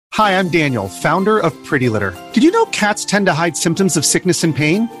Hi, I'm Daniel, founder of Pretty Litter. Did you know cats tend to hide symptoms of sickness and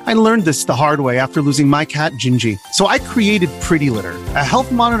pain? I learned this the hard way after losing my cat, Gingy. So I created Pretty Litter, a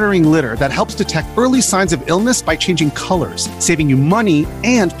health monitoring litter that helps detect early signs of illness by changing colors, saving you money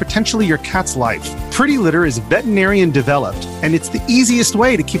and potentially your cat's life. Pretty Litter is veterinarian developed, and it's the easiest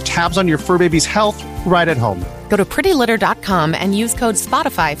way to keep tabs on your fur baby's health right at home. Go to prettylitter.com and use code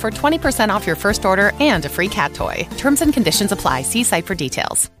SPOTIFY for 20% off your first order and a free cat toy. Terms and conditions apply. See site for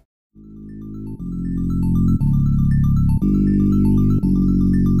details.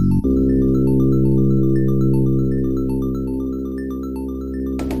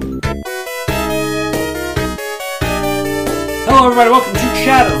 Hello everybody, welcome to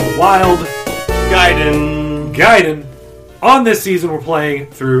Chat of the Wild. Gaiden. On this season, we're playing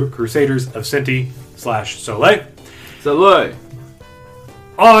through Crusaders of Cinti / Soleil.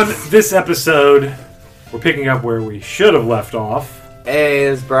 On this episode, we're picking up where we should have left off. Hey,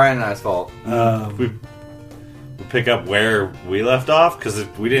 it's Brian and I's fault. We pick up where we left off because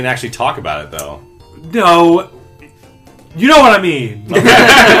we didn't actually talk about it though. No, you know what I mean.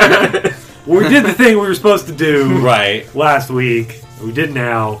 We did the thing we were supposed to do Right. last week. We did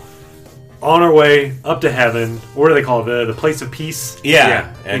now. On our way up to heaven. What do they call it? The place of peace?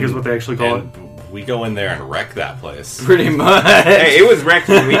 Yeah. I think is what they actually call it. We go in there and wreck that place. Pretty much. Hey, it was wrecked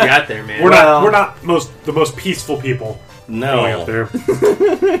when we got there, man. We're not the most peaceful people going No. up there.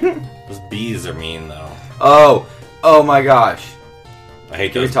 Those bees are mean though. Oh my gosh. I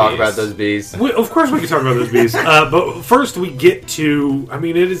hate Can those we talk bees. about those bees? Of course we can talk about those bees. But first we get to, I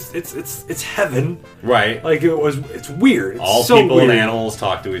mean, it's heaven. Right. Like it's weird. It's All so people weird. and animals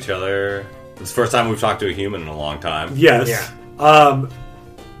talk to each other. It's the first time we've talked to a human in a long time. Yes. Yeah.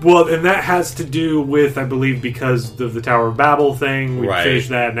 Well, and that has to do with, I believe, because of the Tower of Babel thing. We Right. finished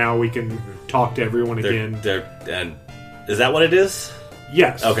that. Now we can talk to everyone again. And is that what it is?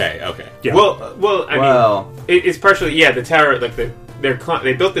 Yes. Okay. Yeah. Well, I Well. mean, it's partially the tower. Like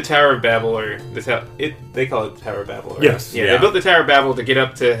they built the Tower of Babel, or they call it the Tower of Babel. Right? Yes. Yeah, Yeah. they built the Tower of Babel to get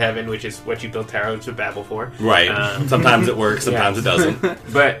up to heaven, which is what you build towers of Babel for. Right. Sometimes it works, sometimes it doesn't.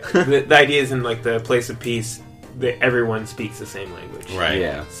 But the idea is in like the place of peace that everyone speaks the same language. Right.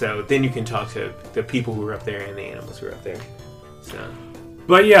 Yeah. So then you can talk to the people who were up there and the animals who were up there. So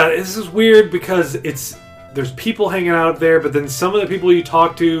But yeah, this is weird because there's people hanging out there, but then some of the people you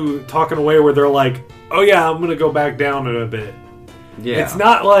talk to talking away where they're like, "Oh yeah, I'm gonna go back down in a bit." Yeah. It's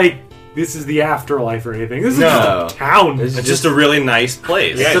not like this is the afterlife or anything. This is No. just a town. It's It's just a really nice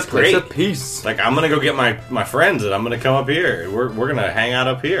place. Yeah, It's it's a place great. of peace. Like I'm gonna go get my friends and I'm gonna come up here. We're gonna hang out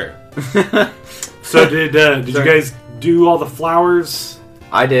up here. So did you guys do all the flowers?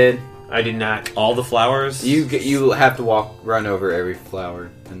 I did. I did not. All the flowers. You have to run over every flower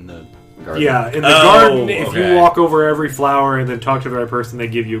in the garden. Yeah, in the Oh, garden, if okay. you walk over every flower and then talk to the right person, they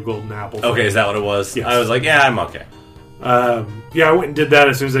give you a golden apple. Okay, is that what it was? Yes. I was like, yeah, I'm okay. Yeah, I went and did that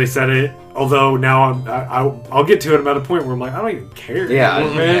as soon as they said it. Although now I'll get to it. I'm at a point where I'm like, I don't even care. Yeah,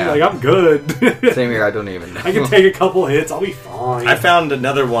 anymore, man. yeah. Like I'm good. Same here. I don't even know. I can take a couple hits. I'll be fine. I found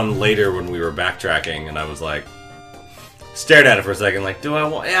another one later when we were backtracking, and I was like, stared at it for a second, like, do I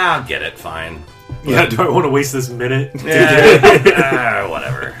want? Yeah, I'll get it. Fine. Yeah, do I want to waste this minute? Yeah,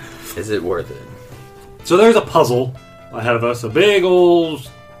 whatever. Is it worth it? So there's a puzzle ahead of us, a big old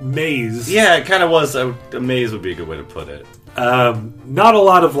maze. Yeah, it kind of was. A maze would be a good way to put it. Not a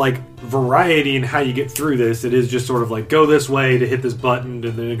lot of like variety in how you get through this. It is just sort of like go this way to hit this button,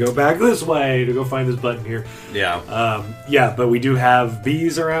 and then go back this way to go find this button here. Yeah. Yeah, but we do have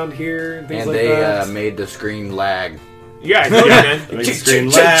bees around here and things And like they that. made the screen lag. Yeah, I told you, man. It makes the screen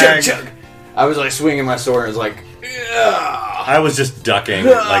lag. I was like swinging my sword and it was like, I was just ducking.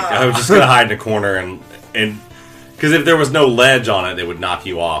 Like I was just gonna hide in a corner and because if there was no ledge on it, it would knock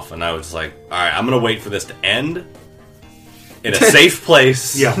you off. And I was like, all right, I'm gonna wait for this to end in a safe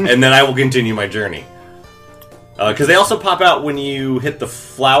place, Yeah. and then I will continue my journey. Because they also pop out when you hit the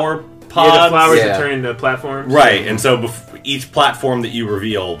flower pods. Yeah, the flowers Yeah. that turn into platforms. Right, and so each platform that you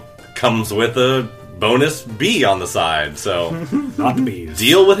reveal comes with a bonus bee on the side. So Not the bees.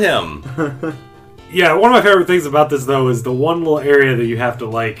 deal with him. Yeah, one of my favorite things about this though is the one little area that you have to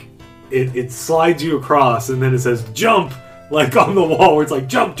like. It slides you across, and then it says jump like on the wall, where it's like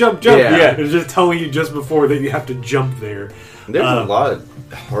jump, jump, jump. Yeah. It's just telling you just before that you have to jump there. there's a lot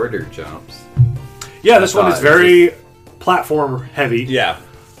of harder jumps. Yeah, this one is It's very platform heavy. Yeah.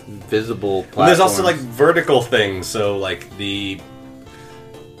 Visible platforms. And there's also like vertical things, so like the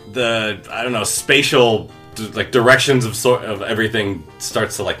I don't know, spatial like directions of everything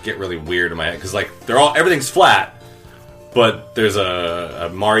starts to like get really weird in my head because like everything's flat, but there's a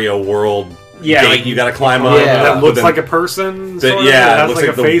Mario World Yeah, gate like- you got to climb up. Yeah. That but looks then- like a person. that- Sort of. yeah, It has it looks like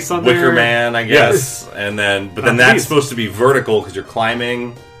like a the face on Wicker there. Man, I guess. And then, but then Oh, that's geez. supposed to be vertical because you're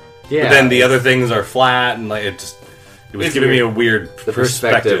climbing. Yeah. But then the other things are flat, and like it was It's giving me a weird. weird The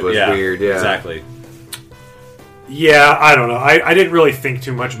perspective was weird, yeah. Exactly. Yeah, I don't know. I didn't really think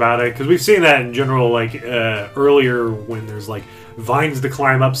too much about it because we've seen that in general, like earlier when there's like vines to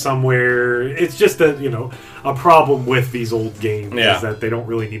climb up somewhere. It's just that a problem with these old games Yeah. is that they don't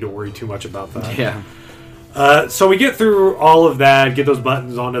really need to worry too much about that. Yeah. So we get through all of that, get those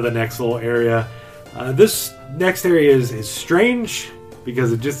buttons onto the next little area. This next area is strange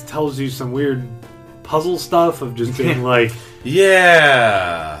because it just tells you some weird puzzle stuff of just being like.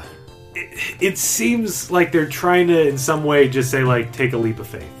 Yeah. It seems like they're trying to, in some way, just say like, take a leap of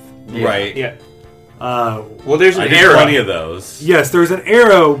faith. Right. Yeah. Well, There's I an did arrow. plenty of those. yes, there's an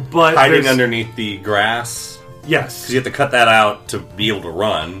arrow, but Hiding there's- underneath the grass. Yes, Because you have to cut that out to be able to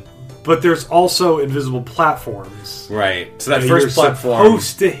run. but there's also invisible platforms. Right. So that And first you're platform.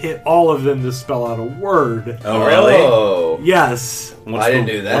 supposed to hit all of them to spell out a word. Oh, really? Oh. Yes, What's I didn't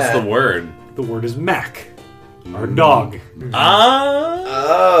the- do that. What's the word? the word is Mac, our dog. Ah.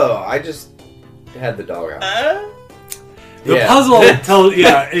 Oh, I just had the dog out. The Yeah. puzzle tells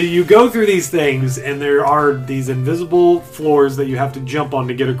you go through these things, and there are these invisible floors that you have to jump on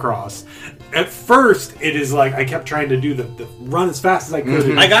to get across. At first, it is like I kept trying to do the run as fast as I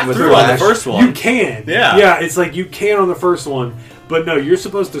could. I got With through on the Flash. first one. You can, Yeah. It's like you can on the first one, but no, you're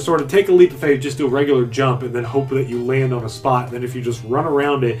supposed to sort of take a leap of faith, just do a regular jump, and then hope that you land on a spot. And then if you just run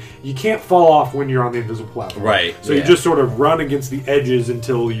around it, you can't fall off when you're on the invisible platform. Right. So you Yeah. just sort of run against the edges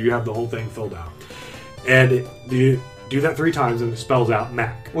until you have the whole thing filled out. And you do that 3 times, and it spells out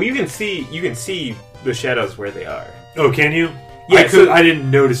Mac. Well, you can see the shadows where they are. Oh, can you? Yeah, I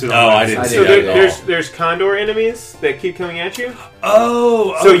didn't notice it. On Oh, that I didn't side. see So that at all. there's condor enemies that keep coming at you.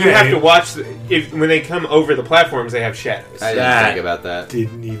 Oh, So you okay. have to watch when they come over the platforms. They have shadows. I didn't That- think about that.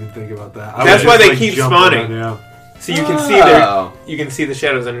 Didn't even think about that. I That's was why just, they like, keep jumping spawning. around, So you can Oh. see the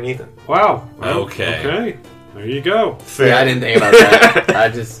shadows underneath them. Yeah. Wow. Okay. Okay. There you go. Yeah, I didn't think about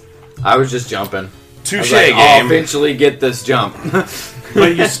that. I was just jumping. I Touche was like, I'll game. eventually get this jump.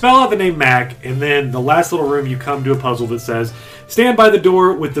 But you spell out the name Mac, and then the last little room you come to a puzzle that says, "Stand by the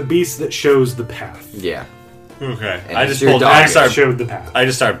door with the beast that shows the path." Yeah. Okay. And I it's just your pulled. dog I That started. showed the path. I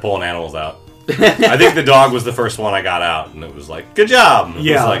just started pulling animals out. I think the dog was the first one I got out, and it was like, "Good job." It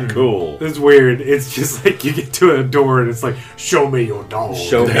Yeah. was like, "Cool." It's weird. It's just like you get to a door, and it's like, "Show me your dog."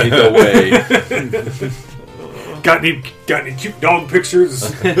 Show me the way. Got any cute dog pictures?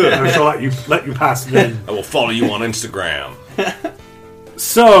 I shall let you pass then. I will follow you on Instagram.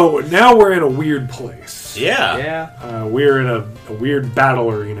 So now we're in a weird place. Yeah. Yeah. We're in a weird battle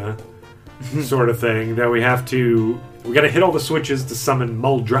arena sort of thing that we got to hit all the switches to summon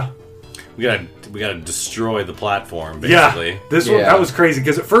Muldra. We gotta destroy the platform, basically. Yeah, this one Yeah. that was crazy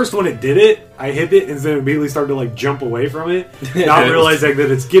because at first when it did it, I hit it and then immediately started to like jump away from it, not realizing that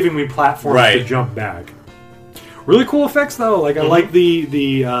it's giving me platforms to Right. jump back. Really cool effects though. Like I like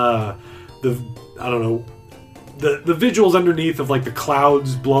the I don't know, the visuals underneath of like the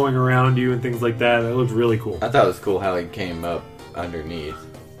clouds blowing around you and things like that. That looked really cool. I thought it was cool how he came up underneath.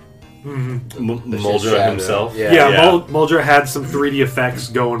 Muldra shadow. himself. Yeah. Yeah, Yeah. Muldra had some 3D effects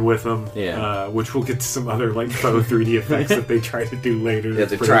going with him. Yeah. Which we'll get to some other like faux 3D effects that they try to do later. Yeah, That's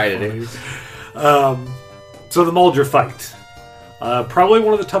they pretty tried it. funny. So the Muldra fight, probably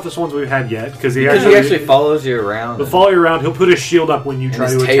one of the toughest ones we've had yet because he Because he actually follows you around. He'll and- follow you around. He'll put his shield up when you try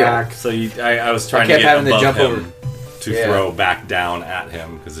his to tail. attack. So I was trying to kept get having to above jump him over. to Yeah. throw back down at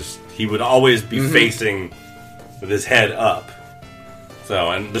him because he would always be facing with his head up.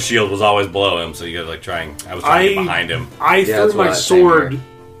 So and the shield was always below him, so you got like trying. I was trying to get behind him. I Yeah, threw that's what my I was saying sword here.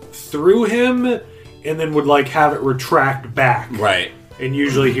 through him, and then would like have it retract back. Right. And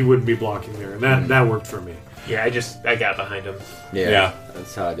usually he wouldn't be blocking there, and that worked for me. Yeah, I got behind him. Yeah.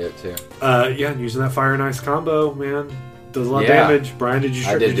 That's how I did it too. Yeah, and using that fire and ice combo, man, does a lot Yeah. of damage. Brian, did you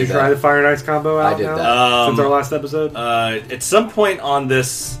I did you do try that. the fire and ice combo out I did now? that. Since our last episode? At some point on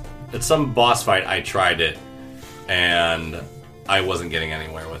this, at some boss fight, I tried it, and I wasn't getting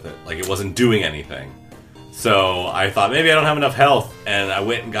anywhere with it. Like, it wasn't doing anything. So I thought, maybe I don't have enough health, and I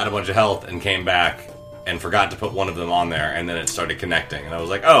went and got a bunch of health and came back and forgot to put one of them on there, and then it started connecting. And I was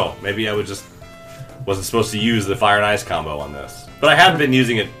like, oh, maybe I wasn't supposed to use the fire and ice combo on this. But I have been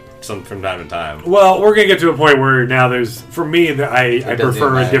using it from time to time. Well, we're gonna get to a point where now there's, for me, I doesn't prefer even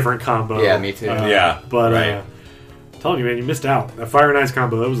a matter. different combo. Yeah, me too. Yeah, but right. I'm telling you, man, you missed out. That fire and ice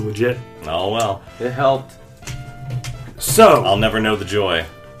combo, that was legit. Oh, well. It helped. So I'll never know the joy.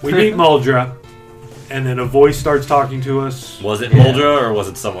 we beat Muldra, and then a voice starts talking to us. Was it Moldra or was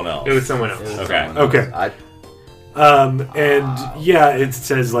it someone else? It was someone else. Okay. Okay. And yeah, it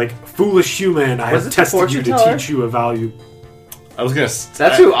says like, "Foolish human, I Was have it the tested you fortune to teller? teach you a value." I was gonna.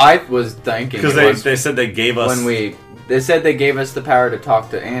 That's who I was thinking. Because it was they said they gave us when they said they gave us the power to talk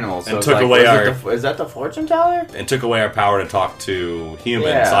to animals. So And it's took like, away was our- is that the fortune teller? and took away our power to talk to humans.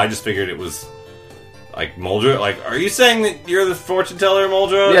 Yeah. So I just figured it was like Moldra. Like, are you saying that you're the fortune teller,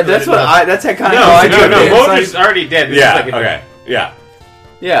 Moldra? Yeah, that's what that's kind of No, how I no, took no. it. Moldra's already dead. This Yeah. is like a- Okay. Yeah.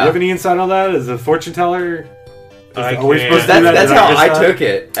 Do you have Yeah, any insight on that? Is a fortune teller? I Are we can't. supposed to do that? that's Did how miss I that? took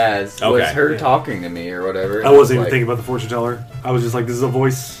it as was Okay. her talking to me or whatever. I wasn't even Like, thinking about the fortune teller. I was just like, "This is a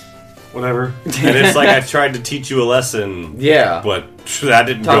voice, whatever." And it's like I tried to teach you a lesson. Yeah, But that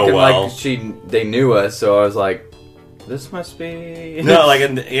didn't talking go well. like they knew us, so I was like, this must be No, like,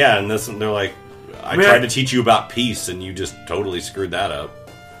 and this, they're like, I Man. tried to teach you about peace, and you just totally screwed that up.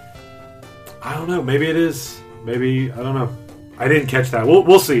 I don't know. Maybe it is. Maybe I don't know. I didn't catch that.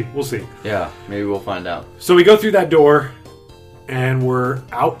 We'll see. We'll see. Yeah, maybe we'll find out. So we go through that door, and we're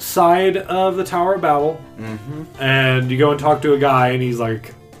outside of the Tower of Babel. Mm-hmm. And you go and talk to a guy, and he's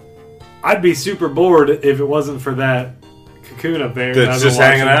like, "I'd be super bored if it wasn't for that cocoon up there. that I've That's been just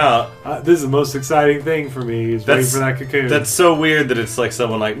hanging watching. out. This is the most exciting thing for me. Is waiting That's- for that cocoon." That's so weird that it's like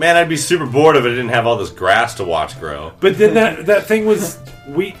someone like, man, I'd be super bored if it didn't have all this grass to watch grow. But then that thing was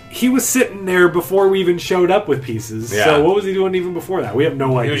he was sitting there before we even showed up with pieces. Yeah. So what was he doing even before that? We have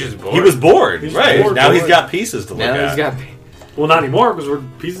no He idea. was just bored. He was bored, He's right? bored, now bored. he's got pieces to look Now at. he's got Well, not anymore because we're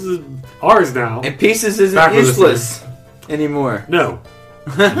pieces is ours now. and pieces isn't Back with us useless anymore. No.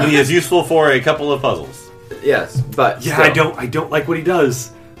 He is useful for a couple of puzzles. Yes, but Yeah, still. I don't like what he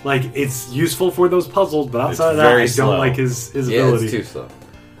does. Like it's useful for those puzzles, but outside of that, very I don't slow. like his Yeah, ability. it's too slow.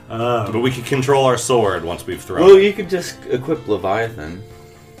 But we can control our sword once we've thrown Well, it. you could just equip Leviathan,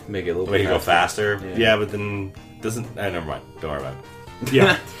 make it a little Make bit it go faster. Yeah. Yeah, but then doesn't. Never mind. Don't worry about it.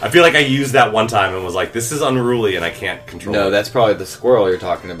 Yeah. I feel like I used that one time and was like, this is unruly and I can't control No, it. that's probably the squirrel you're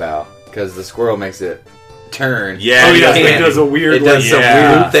talking about, because the squirrel makes it turn. Yeah, Oh, yeah, he it does a weird, It does some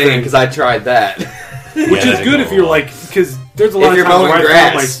Yeah. weird thing because I tried that. which Yeah, is that good didn't if go you're well. like because there's a lot If of you're times mowing where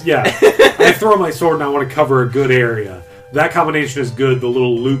grass. I throw my sword and I want to cover a good area. That combination is good. The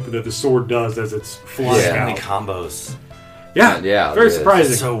little loop that the sword does as it's flying Yeah. So many out. combos. Yeah, Yeah, very it is.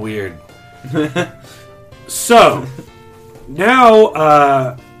 surprising. It's so weird. So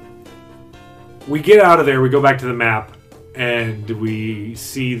now we get out of there. We go back to the map, and we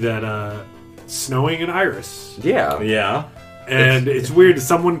see that it's snowing in Iris. Yeah. Yeah. And it's weird.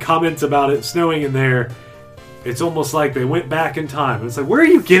 Someone comments about it snowing in there. It's almost like they went back in time. It's like, where are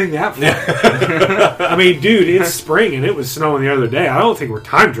you getting that from? I mean, dude, it's spring and it was snowing the other day. I don't think we're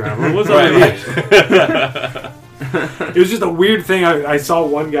time traveling. What's up with that? It was just a weird thing I saw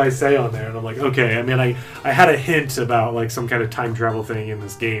one guy say on there, and I'm like, okay. I mean, I had a hint about like some kind of time travel thing in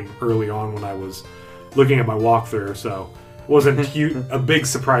this game early on when I was looking at my walkthrough, so it wasn't a big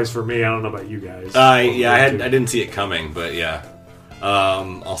surprise for me. I don't know about you guys. Yeah, I didn't see it coming, but yeah.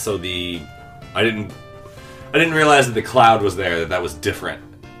 Also, I didn't realize that the cloud was there. That was different.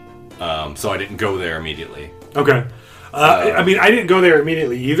 So I didn't go there immediately. Okay. I mean, I didn't go there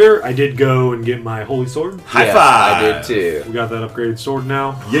immediately either. I did go and get my holy sword. High Yes, five! I did too. We got that upgraded sword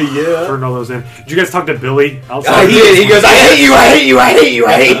now. Yeah. Turned all those in. Did you guys talk to Billy outside? I did. He goes, I hate you, I hate you, I hate you,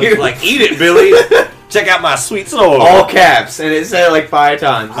 I hate you. Like, eat it, Billy. Check out my sweet sword. All caps, and it said it like 5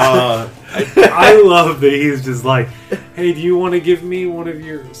 times. I love that he's just like, hey, do you want to give me one of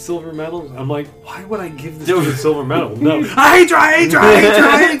your silver medals? I'm like, why would I give this dude a silver medal? No. I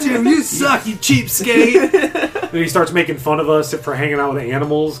hate you. You suck, you cheapskate. Then he starts making fun of us for hanging out with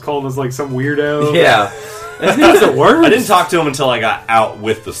animals, calling us like some weirdo. Yeah. That's the worst. I didn't talk to him until I got out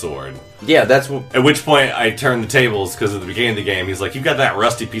with the sword. Yeah, that's what. At which point I turned the tables because at the beginning of the game he's like, "You got that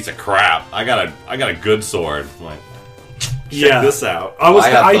rusty piece of crap. I got a good sword." I'm like, check this out. I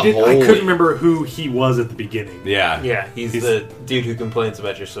have the couldn't holy- remember who he was at the beginning. Yeah. Yeah, he's the dude who complains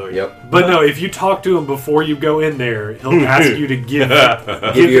about your sword. Yep. But no, if you talk to him before you go in there, he'll ask you to give you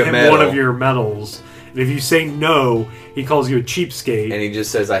a him medal. one of your medals. And if you say no, he calls you a cheapskate. And he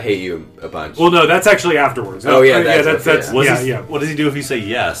just says, I hate you a bunch. Well, no, that's actually afterwards. Oh, yeah, that's that's yeah. what- yeah. What does he do if you say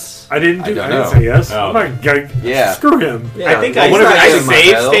yes? I didn't I do. I, don't didn't know. say yes. Oh. I'm not going. Yeah. Screw him. Yeah, I think well, I what if I give him my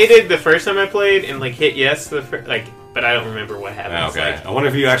save medal? stated the first time I played and like hit yes but I don't remember what happened. Okay. Like, I wonder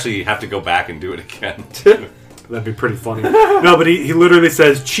if you actually have to go back and do it again. That'd be pretty funny. No, but he literally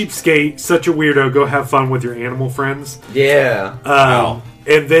says, "Cheapskate, such a weirdo. Go have fun with your animal friends." Yeah. Wow.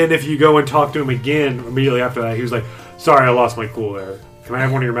 And then if you go and talk to him again immediately after that, he was like, "Sorry, I lost my cool there." can I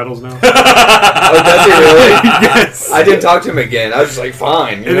have one of your medals now? Oh, does he really? Yes. I didn't talk to him again. I was just like,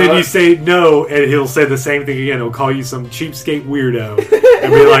 fine. And then you say no, and he'll say the same thing again. He'll call you some cheapskate weirdo,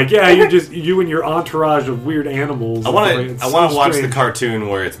 and be like, "Yeah, you and your entourage of weird animals." I want It's to so watch the strange. cartoon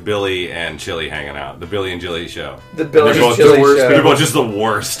where it's Billy and Chili hanging out. The Billy and Chili show. The Billy They're both Chili the worst. show. They're both just the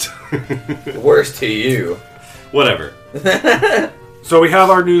worst. Worst to you. Whatever. So we have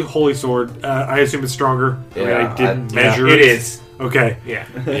our new holy sword. I assume it's stronger. Yeah, I didn't I- measure It is. Okay. Yeah.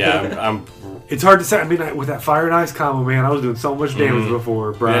 Yeah, I'm It's hard to say. I mean, with that fire and ice combo, man, I was doing so much damage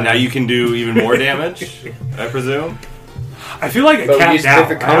before, bro. and now you can do even more damage, I presume. I feel like a But we cat use now.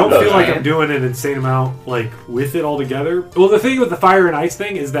 different I don't combos, feel like man. I'm doing an insane amount like with it all together. Well, the thing with the fire and ice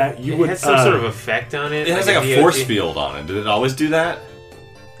thing is that you It would has some sort of effect on it. It has like a force field on it. Did it always do that?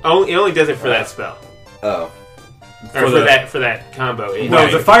 It only does it for that spell. Oh. Or For the- for that combo. No,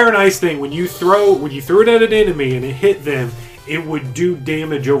 Right. the fire and ice thing. When you threw it at an enemy and it hit them, it would do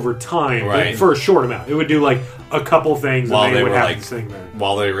damage over time, Right. for a short amount. It would do like a couple things, While and they they would were, have like, this thing there.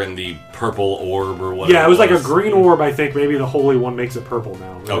 While they were in the purple orb or whatever. Yeah, it was like a green orb. I think maybe the holy one makes it purple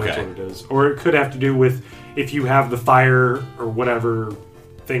now. Maybe Okay. that's what it is. Or it could have to do with if you have the fire or whatever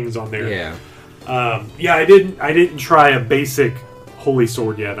things on there. Yeah. Yeah, I didn't try a basic holy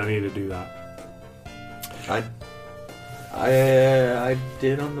sword yet. I need to do that. I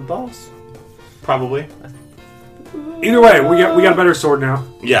did on the boss. Probably. Either way, we got a better sword now.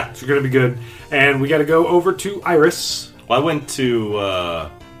 Yeah. It's gonna be good. And we got to go over to Iris. Well, I went to,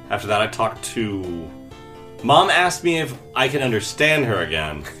 after that I talked to... Mom asked me if I can understand her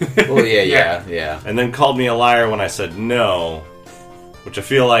again, Well, yeah. and then called me a liar when I said no, which I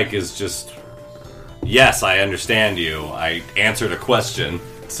feel like is just... Yes, I understand you. I answered a question,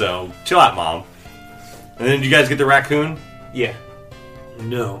 so chill out, Mom. And then did you guys get the raccoon? Yeah.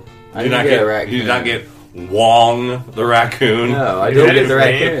 No. I You didn't get a raccoon. You did not get Wong the raccoon? No, I Is didn't that get the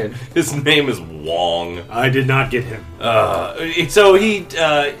his name? raccoon. His name is Wong. I did not get him. So he,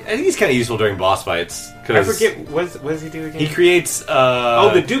 I think he's kind of useful during boss fights. I forget, what does he do again? He creates,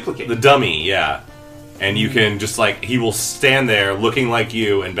 the duplicate. The dummy, yeah. And you can just, like, he will stand there looking like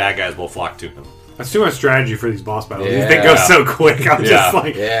you, and bad guys will flock to him. That's too much strategy for these boss battles. Yeah. These things go so quick. I'm just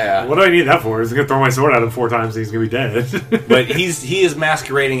like, Yeah. what do I need that for? He's gonna throw my sword at him 4 times and he's gonna be dead. But he is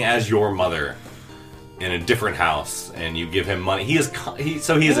masquerading as your mother in a different house, and you give him money. He is a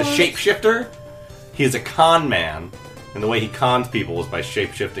shapeshifter. He is a con man, and the way he cons people is by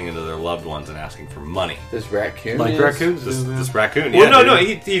shapeshifting into their loved ones and asking for money. This raccoon. like is? raccoons. This raccoon, Well, yeah, no,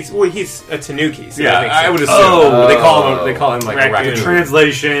 dude. he's a Tanuki. So Yeah, that makes I sense. would assume Oh. they call him like a Raccoon. raccoon. The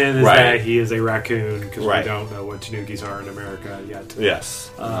translation is Right. that he is a raccoon because Right. we don't know what Tanukis are in America yet. Yes.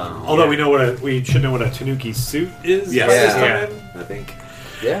 Although we should know what a Tanuki suit is. Yes. by this Yeah. time, I think.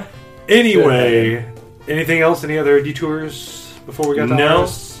 Yeah. Anyway, anything else? Any other detours before we got to No.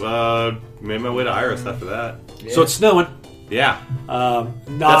 Iris? Made my way to Iris after that. So it's snowing. Yeah. Not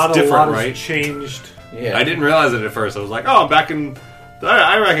That's a different, lot right? has changed. Yeah. I didn't realize it at first. I was like, oh, I'm back in...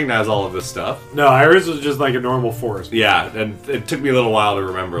 I recognize all of this stuff. No, Iris was just like a normal forest. Yeah, and it took me a little while to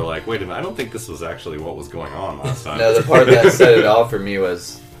remember, like, wait a minute, I don't think this was actually what was going on last time. No, the part that set it all for me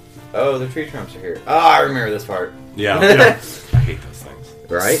was, oh, the tree trunks are here. Oh, I remember this part. Yeah. Yeah. I hate those things.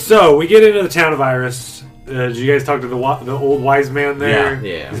 Right? So we get into the town of Iris. Did you guys talk to the old wise man there?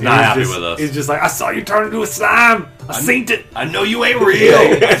 Yeah. Yeah. He's not happy just, with us. He's just like, I saw you turn into a slime. I seen it. I know you ain't real!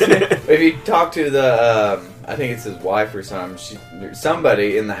 If you talk to the, I think it's his wife or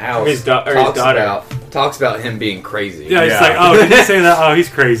somebody in the house His daughter. talks about him being crazy. Yeah, he's Yeah. like, oh, did you say that? Oh, he's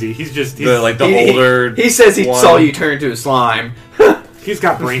crazy. He's the He- older... He says he one. saw you turn into a slime. he's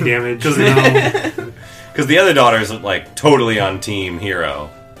got brain damage. You know? Because the other daughter's, like, totally on Team Hero.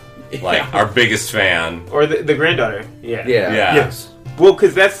 Like, our biggest fan. Or the granddaughter. Yeah. Yeah. Yeah. Yes. Well,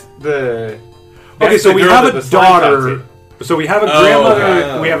 because that's the... Okay, that's so the we girl have that a the slime talks daughter. to. So we have a Oh, grandmother.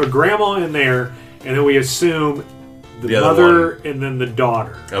 okay. We have a grandma in there, and then we assume the other mother and then the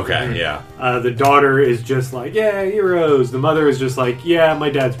daughter. Okay, yeah. The daughter is just like, yeah, heroes. The mother is just like, yeah, my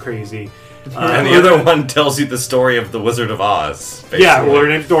dad's crazy. And the other one tells you the story of the Wizard of Oz. Yeah, well, her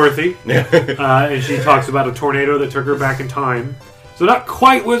name's Dorothy, basically. and she talks about a tornado that took her back in time. So not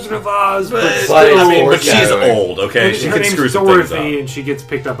quite Wizard of Oz, but But still. I mean, But she's Foreshadowing. old, okay? And She her can name's screw some Dorothy, things up. and she gets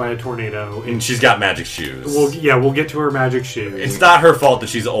picked up by a tornado. And she's got magic shoes. We'll get to her magic shoes. It's not her fault that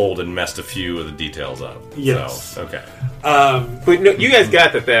she's old and messed a few of the details up. Yes. So, okay. But no, you guys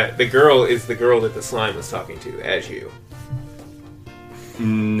got that the girl is the girl that the slime was talking to, as you.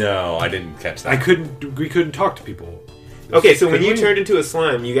 No, I didn't catch that. We couldn't talk to people. Okay, so when you Couldn't we? turned into a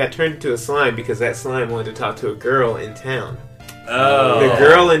slime, you got turned into a slime because that slime wanted to talk to a girl in town. Oh. The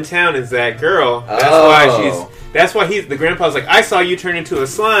girl in town is that girl. That's Oh. why That's why the grandpa's like, I saw you turn into a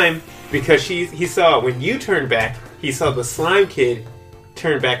slime because he saw when you turned back, he saw the slime kid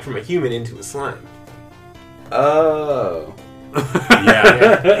turn back from a human into a slime. Oh.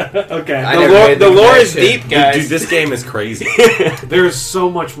 Yeah. Okay. The lore is deep, guys. Dude, this game is crazy. There's so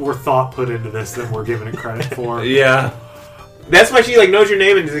much more thought put into this than we're giving it credit for. Yeah. That's why she knows your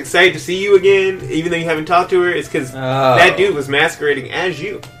name and is excited to see you again, even though you haven't talked to her. It's because that dude was masquerading as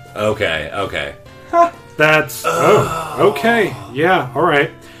you. Okay. That's okay. Yeah. All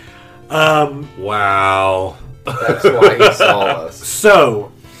right. Wow. That's why he saw us.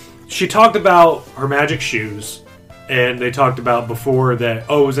 So she talked about her magic shoes, and they talked about before that.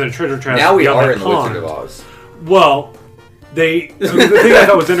 Oh, it was in a treasure chest. Now we beyond are that in the pond. Wizard of Oz. Well, the thing I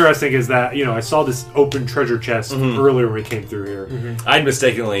thought was interesting is that I saw this open treasure chest earlier when we came through here. Mm-hmm. I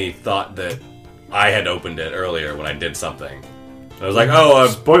mistakenly thought that I had opened it earlier when I did something. I was like, oh,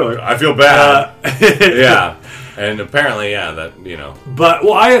 Spoiler. I feel bad. Yeah. And apparently, But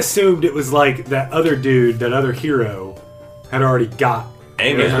I assumed it was like that other dude, that other hero, had already got.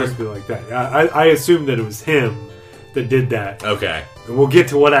 It was supposed to be like that. I assumed that it was him that did that. Okay. And we'll get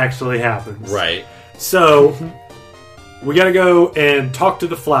to what actually happens. Right. So we gotta go and talk to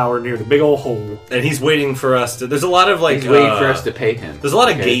the flower near the big old hole. And he's waiting for us to... There's a lot of He's waiting for us to pay him. There's a lot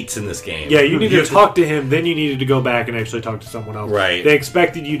of gates in this game. Yeah, you need to have talk to him, then you needed to go back and actually talk to someone else. Right. They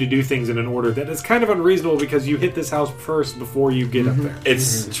expected you to do things in an order that is kind of unreasonable because you hit this house first before you get up there.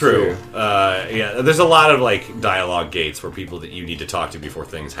 It's true. Yeah, there's a lot of dialogue gates where people that you need to talk to before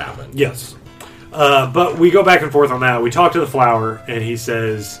things happen. Yes. But we go back and forth on that. We talk to the flower, and he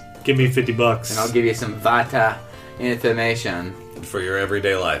says, give me $50. And I'll give you some Vita information. For your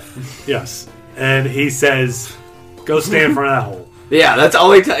everyday life. Yes. And he says, go stand in front of that hole. Yeah, that's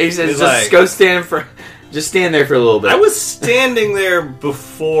all he says. He's Just go stand just stand there for a little bit. I was standing there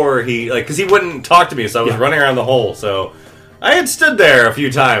before he... because he wouldn't talk to me, so I was running around the hole. So I had stood there a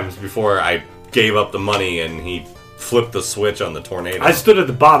few times before I gave up the money and he flipped the switch on the tornado. I stood at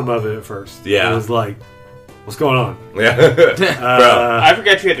the bottom of it at first. Yeah. It was like, what's going on? Yeah. Bro. I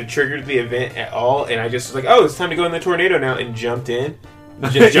forgot you had to trigger the event at all, and I just was like, oh, it's time to go in the tornado now, and jumped in.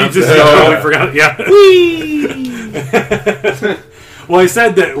 Just jumped in. totally forgot. Yeah. Well, I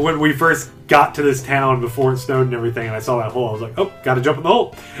said that when we first got to this town before it snowed and everything, and I saw that hole, I was like, oh, gotta jump in the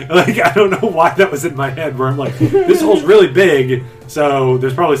hole. I don't know why that was in my head, where I'm like, this hole's really big, so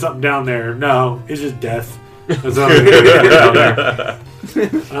there's probably something down there. No, it's just death. That's all I'm gonna do down there. I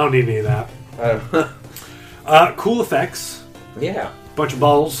don't need any of that. Cool effects. Yeah. Bunch of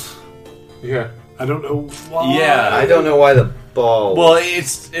balls. Yeah. I don't know why. Yeah. I don't know why the ball... Well,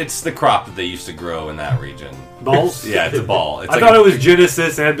 it's the crop that they used to grow in that region. Balls? Yeah, it's a ball. It's I thought it was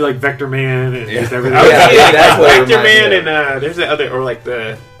Genesis, and it'd be like Vector Man and just everything. Yeah, that's what it Vector reminds me Man of. and there's the other, or like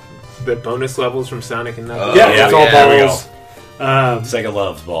the bonus levels from Sonic and Knuckles. Yeah, it's all there we balls. Sega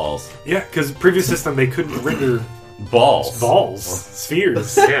loves balls. Yeah, because previous system they couldn't render Balls.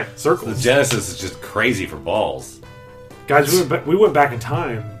 spheres, Yeah. The circles. Genesis is just crazy for balls. Guys, we went back in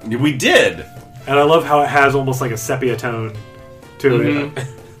time, We did. and I love how it has almost like a sepia tone to Mm-hmm. it.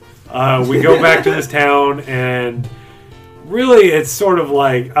 We go back to this town, and really, it's sort of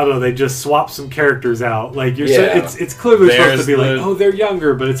like, I don't know, they just swap some characters out. Like it's clearly supposed to be like, oh, they're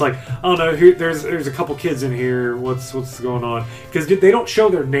younger, but it's like, I don't know, there's a couple kids in here. What's going on? Because they don't show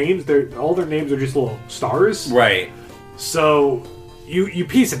their names. All their names are just little stars. Right. So you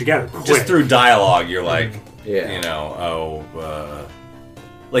piece it together quick. Just through dialogue, you're like, Yeah.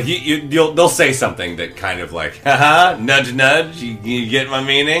 like they'll say something that kind of like, haha, nudge, nudge. You get my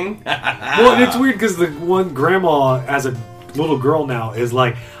meaning? Well, and it's weird because the one grandma, as a little girl now, is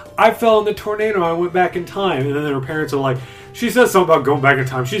like, I fell in the tornado, I went back in time. And then her parents are like, she says something about going back in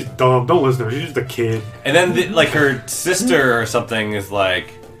time. She's dumb. Don't listen to her. She's just a kid. And then like her sister or something is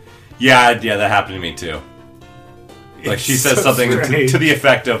like, yeah, that happened to me too. Like she It's says so something strange. to the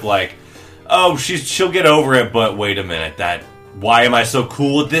effect of like, oh, she'll get over it, but wait a minute, why am I so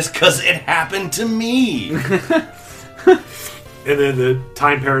cool with this? Because it happened to me. And then the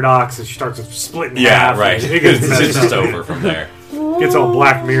time paradox, and she starts splitting in Yeah, half. right. and It gets It's messed just up. over from there. Gets all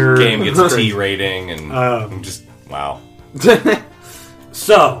Black Mirror. Game gets a T rating, and Um, just wow,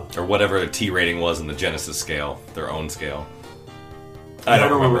 So, or whatever the T rating was in the Genesis scale, their own scale. I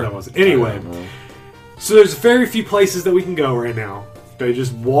don't remember what that was. Anyway, so there's very few places that we can go right now. They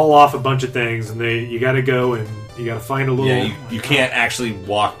just wall off a bunch of things, and you got to go and you got to find a little. Yeah, you can't actually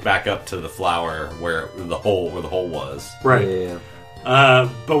walk back up to the flower where the hole was. Right. Yeah.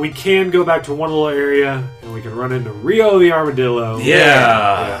 But we can go back to one little area, and we can run into Rio the Armadillo.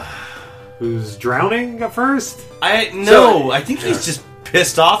 Yeah. Who's drowning at first? I think he's just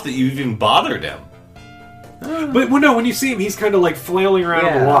pissed off that you even bothered him. But no, when you see him, he's kind of like flailing around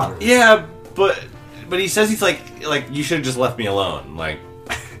in the water. Yeah, but he says he's like you should have just left me alone. Like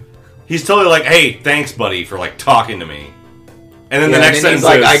he's totally like, hey, thanks, buddy, for like talking to me. And then the next sentence he's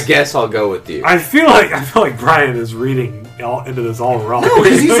like, is, I guess I'll go with you. I feel like Brian is reading into this all wrong. no,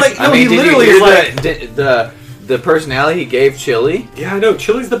 because he's like, no, I mean, he did literally you is hear like, the personality he gave Chili? Yeah, I know.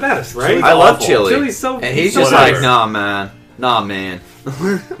 Chili's the best, right? Chili's I love awful. Chili. Chili's so- and he's so just whatever. like, nah, man.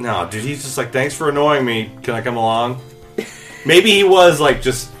 no, dude, he's just like, thanks for annoying me. Can I come along? Maybe he was like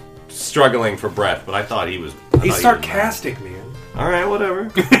just struggling for breath, but I thought he was. He's sarcastic, man. All right, whatever.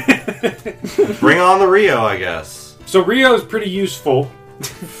 Bring on the Rio, I guess, So Rio is pretty useful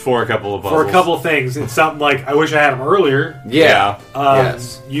for a couple of puzzles. for a couple of things. It's something like I wish I had him earlier. Yeah.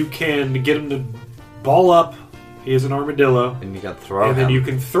 Yes. You can get him to ball up. He is an armadillo. And you got to throw And then you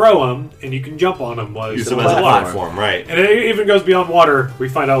can throw him, and you can jump on him while he's Use him still as a alive. platform, right? And it even goes beyond water. We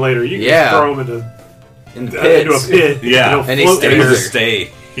find out later. You can Yeah. throw him into in the a pits. pit. Yeah. and, And he'll he float And there. he's a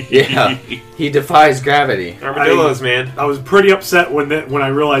stay. Yeah. He defies gravity. Armadillos, man. I was pretty upset when I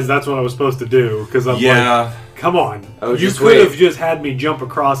realized that's what I was supposed to do because I'm like, Yeah. come on, Oh, you just could wait. have just had me jump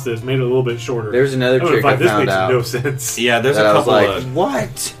across this, made it a little bit shorter. There's another I would've trick thought I this found makes out. no sense. Yeah, there's That a I was couple like, of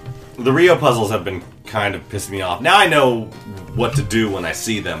what? the Rio puzzles have been kind of pissing me off. Now I know what to do when I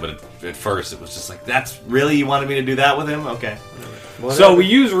see them, but at first it was just like, that's really, you wanted me to do that with him? Okay. So we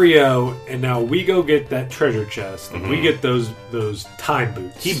use Rio, and now we go get that treasure chest. And we get those time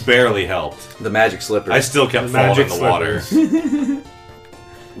boots. He barely helped. The magic slippers. I still kept The falling in magic the water. slippers.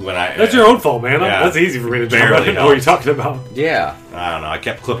 when I That's your own fault, man. Yeah. That's easy for me to do. I Barely don't know what you're helps. talking about. Yeah. I don't know. I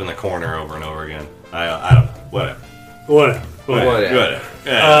kept clipping the corner over and over again. I don't know. Whatever. Whatever.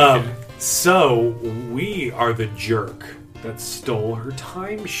 Whatever. So we are the jerk that stole her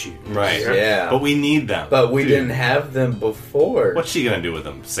time shoes. Right. Yeah. But we need them. But we Dude, didn't have them before. What's she gonna do with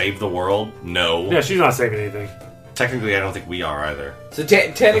them? Save the world? No. Yeah, she's not saving anything. Technically, I don't think we are either. So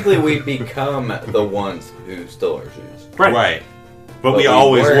technically, we become the ones who stole our shoes. Right. But But we we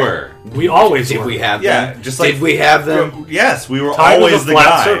always weren't. were. We always Did were. we have Yeah, them? just like Did we have them? Yes, we were Time always was a the flat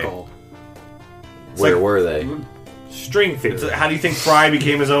guy. circle. Where like- were they? String theory. It's- How do you think Fry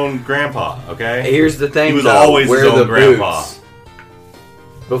became his own grandpa? Okay. Here's the thing. He was though. always where his own the grandpa. boots?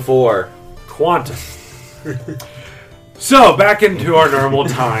 Before. Quantum. So, back into our normal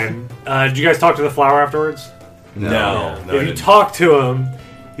time. Did you guys talk to the flower afterwards? No. If you talk to him,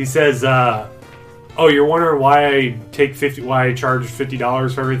 he says, "Oh, you're wondering why I charge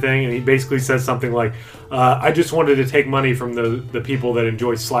 $50 for everything?" And he basically says something like, "I just wanted to take money from the people that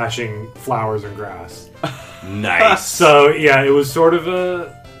enjoy slashing flowers and grass." Nice. So yeah, it was sort of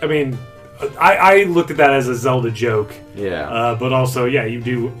I looked at that as a Zelda joke. Yeah. But also, yeah,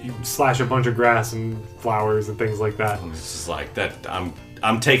 you slash a bunch of grass and flowers and things like that. It's just like that.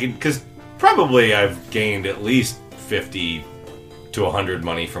 I'm taking, because probably I've gained at least 50 to 100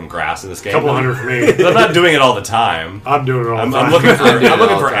 money from grass in this game. Couple hundred for me. But I'm not doing it all the time. I'm doing it all I'm the time. looking for I do it I'm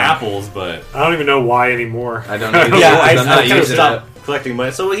looking all for the time. apples, but I don't even know why anymore. I don't either. yeah, I'm I not kind of using stopped collecting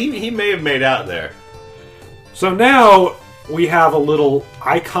money. So he may have made out there. So now we have a little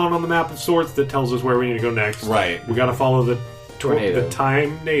icon on the map of sorts that tells us where we need to go next. Right. We got to follow the Tornado. the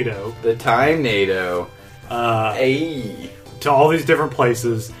time-nado The time NATO. Ayy. to all these different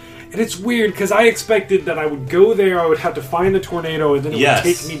places. And it's weird because I expected that I would go there, I would have to find the tornado, and then it Yes.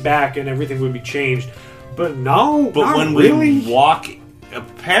 would take me back, and everything would be changed. But no, But not when really. we walk,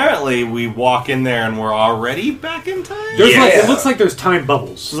 apparently we walk in there and we're already back in time. There's like, Yeah. it looks like there's time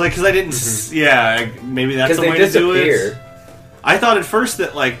bubbles. It's like, because I didn't. Yeah, maybe that's Because the they way to do it. disappear. I thought at first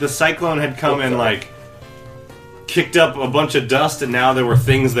that like the cyclone had come and like kicked up a bunch of dust, and now there were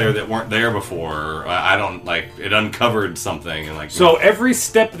things there that weren't there before. I don't like it uncovered something and like. So every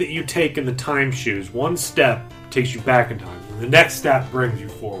step that you take in the time shoes, one step takes you back in time, and the next step brings you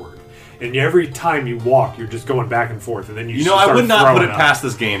forward. And every time you walk, you're just going back and forth, and then you. you know, I start would not put throwing it up. past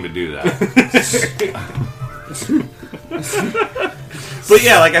this game to do that. But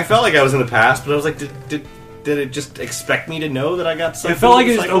yeah, like I felt like I was in the past, but I was like, did it just expect me to know that I got something? It felt like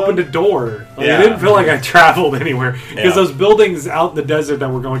with it the just cyclone? opened a door. Like, Yeah. It didn't feel like I traveled anywhere because Yeah. those buildings out in the desert that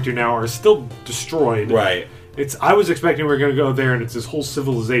we're going to now are still destroyed. Right. I was expecting we were going to go there and it's this whole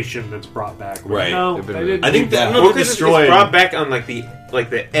civilization that's brought back. But Right. No, They've been they didn't. I think do that- that. no, Well, because it's destroyed- brought back on like the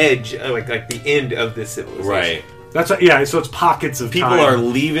edge, like the end of this civilization. Right. That's yeah. So it's pockets of People time. are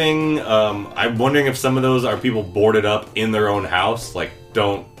leaving. I'm wondering if some of those are people boarded up in their own house. Like,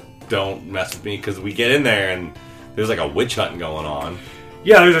 don't mess with me, because we get in there and there's like a witch hunt going on.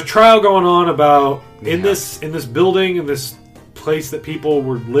 Yeah, there's a trial going on about in this building, in this place that people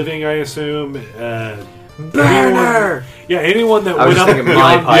were living. I assume. Burner! Anyone that I was went up thinking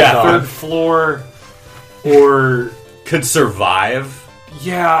beyond Monty the Python. third floor or Could survive.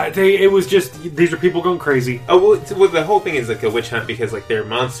 yeah, it was just these are people going crazy. Oh, well, the whole thing is like a witch hunt because like there are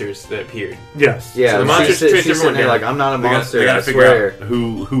monsters that appeared. Yes. Yeah, So the she's monsters sit- chase she's everyone sitting there down. like, I'm not a They monster, gotta I figure swear. out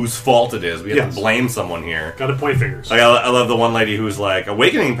whose fault it is. We have Yes. to blame someone here. Got to point fingers. Like I love the one lady who's like,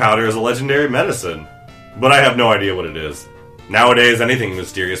 awakening powder is a legendary medicine, but I have no idea what it is. Nowadays, anything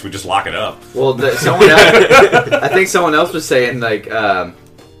mysterious, we just lock it up. Well, someone else, I think someone else was saying like,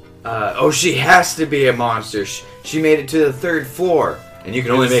 oh, she has to be a monster. She made it to the 3rd floor, and you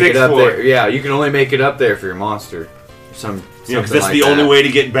can only The make it 6th up floor. there. Yeah, you can only make it up there for your monster. Something Because that's like the that. only way to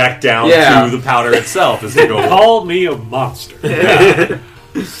get back down Yeah. to the powder itself is to go. Call me a monster.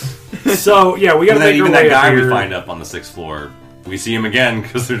 So yeah, we got to And then make even our way that up guy we here. find up on the 6th floor, we see him again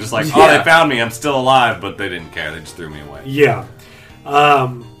because they're just like, oh, Yeah. they found me, I'm still alive, but they didn't care. They just threw me away. Yeah.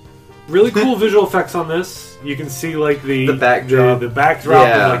 Really cool visual effects on this. You can see like the backdrop. the backdrop,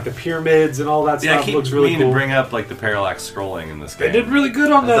 Yeah. and, like the pyramids and all that Yeah, I stuff keep looks really meaning cool. to bring up like the parallax scrolling in this They game. did really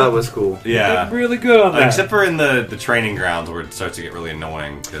good on I that. thought it was cool. Yeah. They did really good on that. Except for in the training grounds where it starts to get really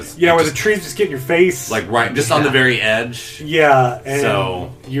annoying because yeah, where the trees just get in your face. like right just on the very edge. yeah, and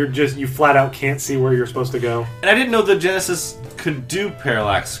So- you flat out can't see where you're supposed to go. And I didn't know the Genesis could do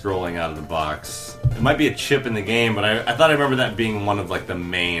parallax scrolling out of the box. It might be a chip in the game, but I thought I remember that being one of like the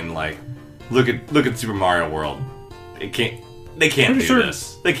main like look at Super Mario World. They can't do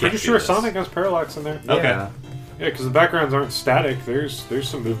this. They can't. Pretty do sure this. Sonic has parallax in there. Okay. Yeah. Yeah, because the backgrounds aren't static. There's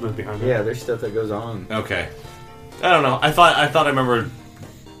some movement behind it. Yeah, there's stuff that goes on. Okay. I don't know. I thought I remember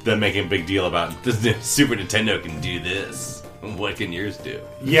them making a big deal about the Super Nintendo can do this. What can yours do?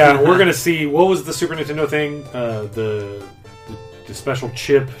 Yeah, we're gonna see what was the Super Nintendo thing. The special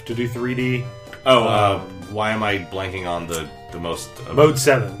chip to do 3D. Oh, why am I blanking on the most Mode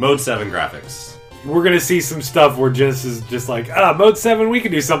 7. Mode 7 graphics? We're gonna see some stuff where Genesis is just like, Mode 7, we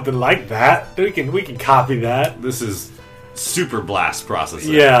can do something like that. We can copy that. This is Super Blast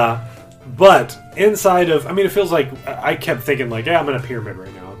processing. Yeah, but inside of, I mean, it feels like I kept thinking like, I'm in a pyramid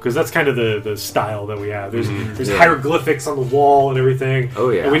right now because that's kind of the style that we have. There's Yeah. hieroglyphics on the wall and everything.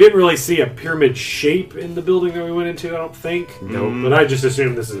 Oh, yeah. And we didn't really see a pyramid shape in the building that we went into. I don't think. Nope. But I just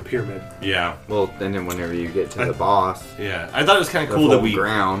assumed this is a pyramid. Yeah. Well, and then whenever you get to the boss, Yeah. I thought it was kind the of cool that whole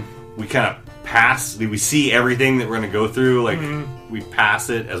ground. we kind of pass. We see everything that we're going to go through. Like we pass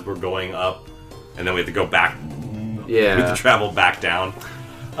it as we're going up, and then we have to go back. We have Yeah. to travel back down.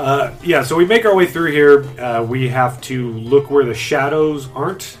 Yeah, so we make our way through here. We have to look where the shadows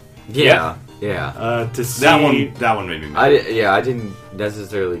aren't Yeah. Yeah. to see. That one made me mad. I didn't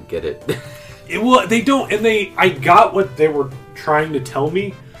necessarily get it. Well, they don't, and I got what they were trying to tell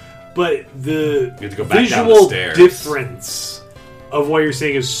me, but the You have to go back down the visual stairs. difference of what you're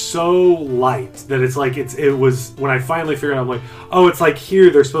seeing is so light that it's like it was when I finally figured out. I'm like, oh, it's like here.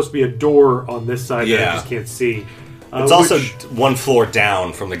 There's supposed to be a door on this side that I Yeah. just can't see. It's also which- one floor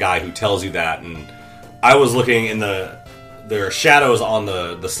down from the guy who tells you that, and I was looking in there are shadows on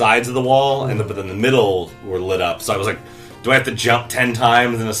the sides of the wall, but then the middle were lit up. So I was like, do I have to jump 10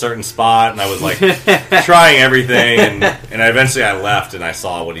 times in a certain spot? And I was like trying everything, and eventually I left and I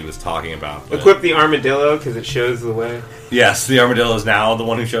saw what he was talking about. But Equip the armadillo because it shows the way. yes, the armadillo is now the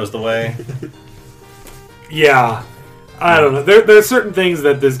one who shows the way. Yeah. I don't know. There's certain things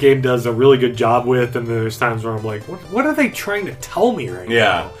that this game does a really good job with, and there's times where I'm like, what are they trying to tell me right Yeah.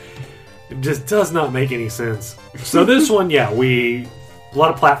 now? It just does not make any sense. So this one, yeah, a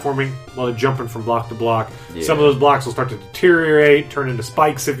lot of platforming, a lot of jumping from block to block. Yeah. Some of those blocks will start to deteriorate, turn into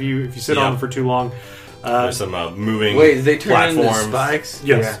spikes if you sit Yeah. on them for too long. There's some moving Wait, did they turn into platforms. spikes?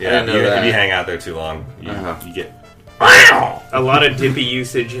 Yes. Yeah, I didn't know if that. you hang out there too long, Uh-huh. you get. A lot of dippy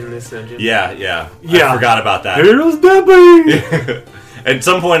usage in this dungeon. Yeah. Yeah. I forgot about that. Here's Debbie! At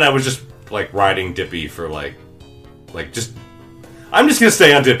some point, I was just like riding Dippy for like just. I'm just gonna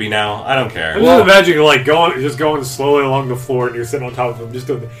stay on Dippy now. I don't care. I'm just imagining like going slowly along the floor, and you're sitting on top of him, just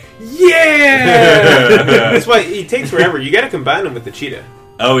doing the yeah. That's why it takes forever. You got to combine them with the cheetah.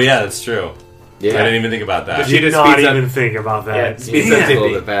 Oh yeah, that's true. Yeah. I didn't even think about I that. Did did Cheetah not speeds up- even think about Yeah, that. it speeds Yeah, up a little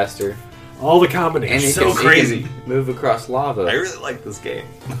Dippy. bit faster. All the And combinations. he So can, he crazy. can move across lava. I really like this game.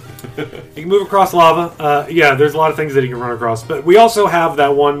 You can move across lava. Yeah, there's a lot of things that you can run across. But we also have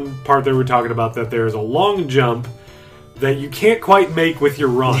that one part that we were talking about, that there is a long jump that you can't quite make with your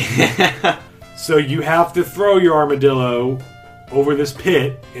run. So you have to throw your armadillo over this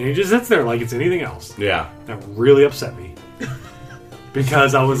pit, and it just sits there like it's anything else. Yeah. That really upset me.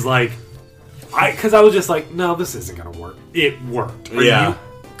 Because I was like... Because I was just like, no, this isn't going to work. It worked. Are Yeah. you-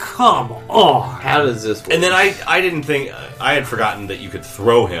 Come on. How does this work? And then I didn't think I had forgotten that you could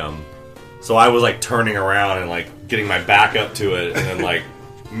throw him, so I was like turning around and like getting my back up to it and then like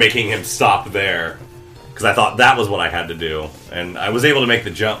making him stop there. because I thought that was what I had to do, and I was able to make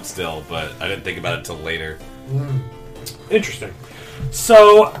the jump still, but I didn't think about it till later. Interesting.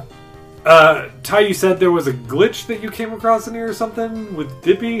 So, Ty, you said there was a glitch that you came across in here or something with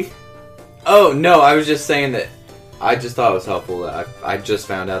Dippy? Oh, no, I was just saying that I just thought it was helpful that I just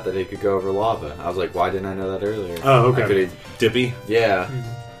found out that he could go over lava. I was like, why didn't I know that earlier? Oh, okay. I could've- Dippy? yeah.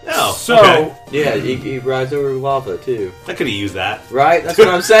 Oh, So, okay. Yeah, he rides over lava, too. I could have used that. Right? That's what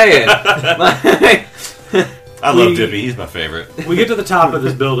I'm saying. Like- I love Dippy. He's my favorite. we get to the top of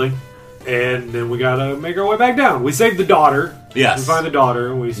this building, and then we gotta make our way back down. We save the daughter. Yes. We find the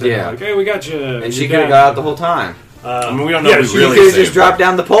daughter, and we say, Yeah. like, hey, we got you. and she could have got out the whole time. I mean, we don't know yeah, if she we really could have saved just dropped her.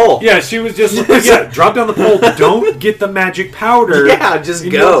 down the pole. Yeah, she was just drop down the pole. Don't get the magic powder. Yeah, just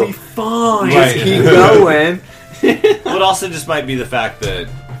and go. You'll be fine. Right. Keep going. Well, it also just might be the fact that,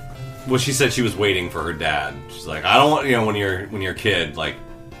 well, she said she was waiting for her dad. She's like, I don't want, when you're a kid, like,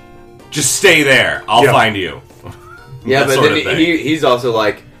 just stay there. I'll Yeah. find you. Yeah, That but sort then of thing. he's also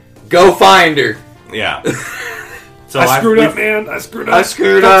like, go find her. Yeah. So I screwed up, man. I screwed up. I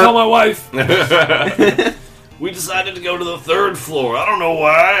screwed Don't up. tell my wife. We decided to go to the 3rd floor. I don't know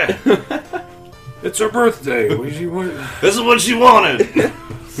why. It's her birthday. This is what she wanted.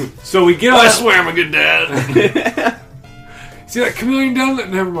 So we get I on. swear I'm a good dad. See that chameleon down there?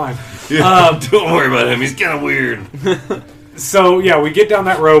 Never mind. Don't worry about him. He's kind of weird. So yeah, we get down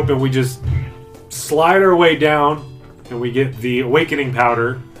that rope and we just slide our way down, and we get the awakening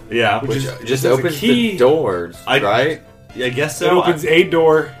powder. Yeah. Which is Just a opens key. the doors, right? I guess It so. opens a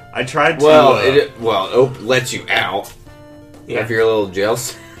door. I tried to. Well, it lets you out. Yeah. If you're a little jail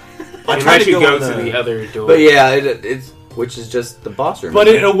cell. I And tried once to you go go in to the other door. But yeah, it's which is just the boss room. But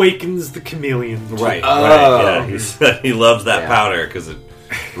it awakens the chameleon. Right. Oh. Right. Yeah. He said he loves that Yeah. powder because it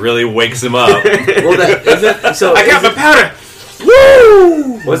really wakes him up. Well, that is it. So I got is my powder!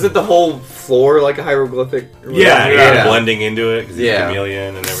 it, was it the whole floor like a hieroglyphic? or Yeah, whatever? Yeah. Blending into it because he's Yeah. a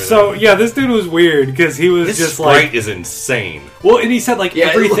chameleon and everything. So yeah, this dude was weird because he was this just sprite like, is insane. well, and he said like Yeah,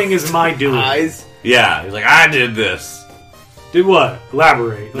 everything is my doing. Eyes. Yeah. He's like, I did this. Did what?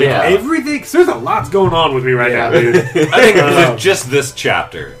 Elaborate. Like, Yeah. everything. 'Cause there's a lot going on with me right Yeah. now, dude. I think it's just this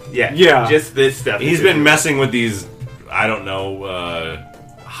chapter. Yeah. Yeah. Just this stuff. He's been messing with these, I don't know,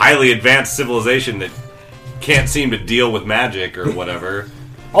 highly advanced civilization that can't seem to deal with magic or whatever.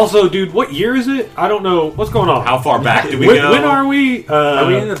 Also, dude, what year is it? I don't know. What's going on? How far back do we when, go? when are we? Are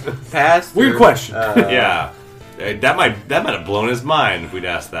we in the past? Weird or- question. Yeah. That might have blown his mind if we'd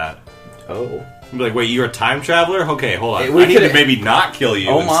asked that. Oh. He'd be like, wait, you're a time traveler? Okay, hold on. Hey, we I need to could've- maybe not kill you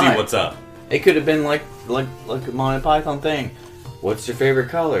Oh and see my. what's up. It could have been like a Monty Python thing. What's your favorite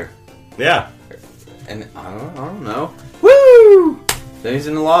color? Yeah. And I don't know. Woo! Then he's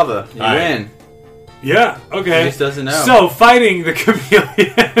in the lava. You All right. win. Yeah. Okay. He just doesn't know. So fighting the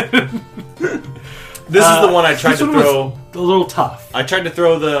chameleon. This is the one I tried this to one was throw. a little tough. I tried to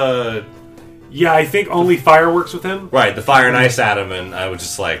throw the Yeah, I think only fire works with him. the fire and ice at him, and I was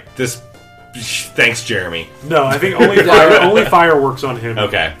just like, this. Thanks, Jeremy. No, I think only fire works on him.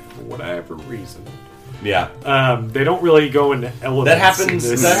 Okay. For whatever reason. Yeah. They don't really go into elements. That happens.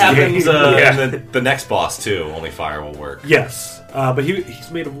 in this That happens game. in the next boss too. Only fire will work. Yes, but he's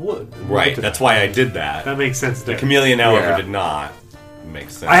made of wood. Right. That's why I did that. that makes sense. The There. chameleon, however, Yeah. did not.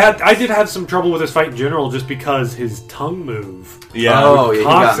 Makes sense. I did have some trouble with this fight in general, just because his tongue move. Yeah. Oh, yeah, you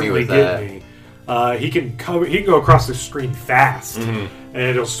got me Constantly with get that. me. He can go across the screen fast, Mm-hmm.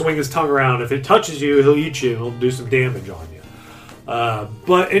 and he'll swing his tongue around. If it touches you, he'll eat you. And he'll do some damage on you.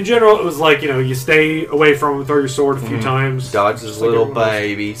 But in general, it was like you stay away from him, throw your sword a few times, Dodge his Just like little everyone else.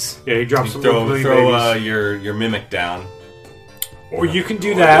 babies. Yeah, he drops You some throw little throw babies. your mimic down. Or you can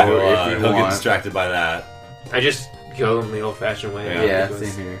do that. Or if you he'll get want. distracted by that. I just go in the old-fashioned way. Yeah. Yeah,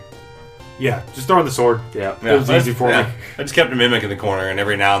 same here. Yeah, just throwing the sword. Yeah. It was easy for me. I just kept a mimic in the corner, and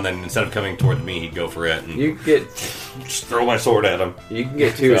every now and then, instead of coming towards me, he'd go for it and You get just throw my sword at him. you can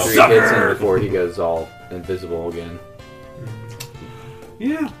get 2 or 3 Sucker! hits in before he goes all invisible again.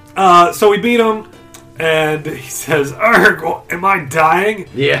 Yeah. So we beat him, and he says, "Arg, am I dying?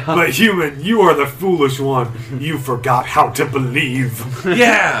 Yeah. But human, you are the foolish one. You forgot how to believe.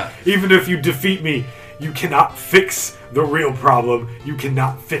 Yeah. Even if you defeat me, you cannot fix the real problem. You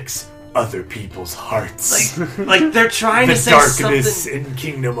cannot fix other people's hearts. Like they're trying the to say darkness something. in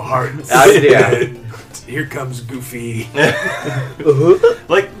Kingdom Hearts. Yeah. And here comes Goofy.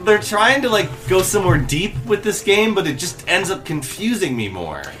 Like they're trying to go somewhere deep with this game, but it just ends up confusing me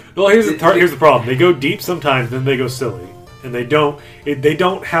more. Well, here's the problem. They go deep sometimes, then they go silly, and they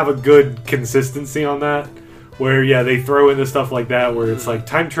don't have a good consistency on that. Where they throw in the stuff like that, where it's like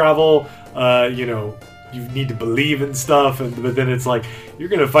time travel, you need to believe in stuff, but then it's like you're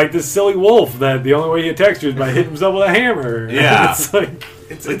gonna fight this silly wolf that the only way he attacks you is by hitting himself with a hammer. Yeah. It's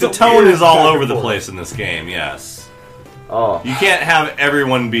like The tone is all over the place in this game. Yes. Oh, You can't have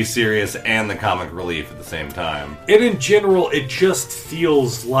everyone be serious and the comic relief at the same time. And in general, it just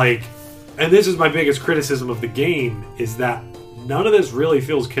feels like, and this is my biggest criticism of the game, is that none of this really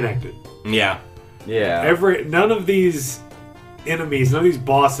feels connected. Yeah. yeah. None of these enemies, none of these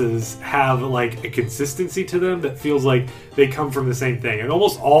bosses have like a consistency to them that feels like they come from the same thing. It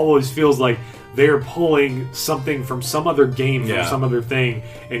almost always feels like they're pulling something from some other game, from Yeah. some other thing,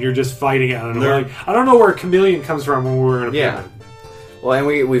 and you're just fighting it. I don't know. They're- Like, I don't know where Chameleon comes from when we were in a Yeah. pyramid. Well,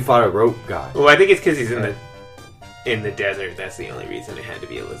 and we fought a rope guy. Well, I think it's because he's in the desert. That's the only reason it had to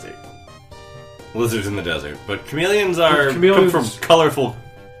be a lizard. Lizards in the desert. But chameleons are Chameleons- come from colorful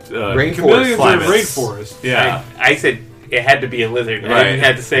Rainforest. Chameleons are climates. rainforest. Yeah. I said it had to be a lizard. I Right. didn't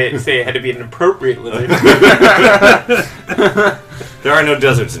have to say it had to be an appropriate lizard. There are no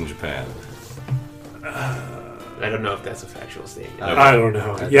deserts in Japan. I don't know if that's a factual statement. I don't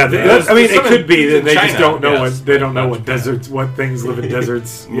know. Yeah, There's I mean, it some could be that they just China, don't know yes, what they don't but know not what Japan. deserts, what things live in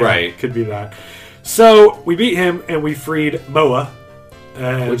deserts. Yeah, Right. could be that. So we beat him and we freed Moa,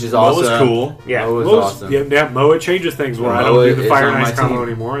 and Which is That was awesome. cool. Yeah. That was Moa's- awesome. yeah, Moa changes things where I don't Moa do the is fire on and my ice combo team.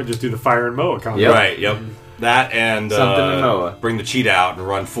 anymore. I just do the fire and Moa combo. Yep. Right, yep. That and Something to Noah. bring the cheat out and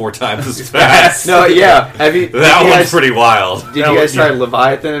run 4 times as fast. No, yeah. Have you? That did you one's guys, pretty wild. Did That you guys one- try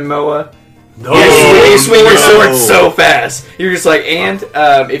Leviathan and Moa? No, You swing your no. sword so fast. You're just like, and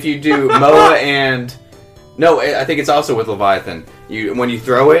if you do Moa and no, I think it's also with Leviathan. When you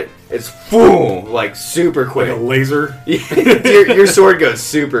throw it, it's boom, like super like quick. a laser. your sword goes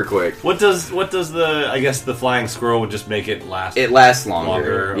super quick. What does the I guess the flying squirrel would just make it last? It lasts longer.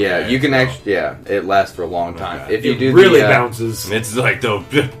 Longer, Yeah, okay, you can so- actually. Yeah, it lasts for a long time. Okay. If you It do really the, bounces. It's like the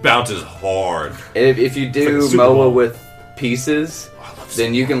it bounces hard. if you like do a Super Moa Bowl. with pieces,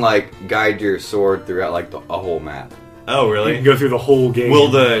 then you can like guide your sword throughout like a whole map. Oh You really? can go through the whole game. Will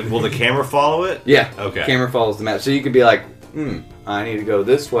the camera follow it? Yeah. Okay. Camera follows the map, so you could be like, I need to go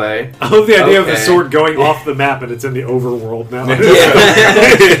this way. I love the idea of the Okay. sword going off the map and it's in the overworld now. And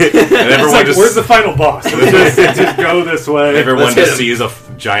It's everyone like, just where's the final boss? Just go this way. everyone Let's hit just him. sees a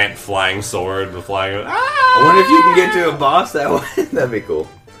giant flying sword with flying. I wonder if you can get to a boss that way. That'd be cool.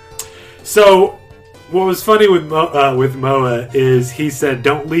 So, what was funny with Moa is he said,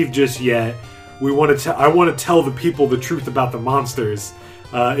 "Don't leave just yet. I want to tell the people the truth about the monsters.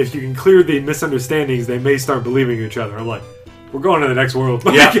 If you can clear the misunderstandings, they may start believing each other." I'm like, "We're going to the next world."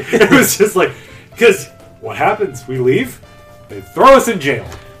 Like, Yeah. It was just like, because what happens? We leave, they throw us in jail,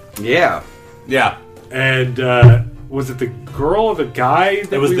 Yeah. Yeah, and was it the girl or the guy?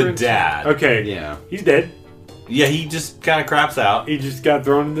 That it was we were the in- dad. Okay, Yeah. he's dead. Yeah, he just kind of craps out. He just got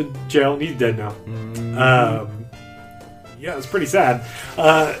thrown in the jail and he's dead now. Yeah, it's pretty sad.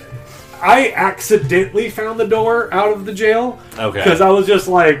 I accidentally found the door out of the jail. Okay. Because I was just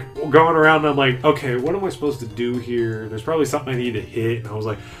like going around and I'm like, okay, what am I supposed to do here? There's probably something I need to hit. And I was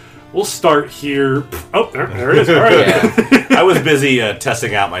like, we'll start here. Oh, there it is. All right. Yeah. I was busy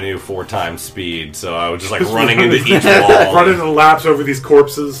testing out my new 4 times speed, so I was just like running into each wall. Running the laps over these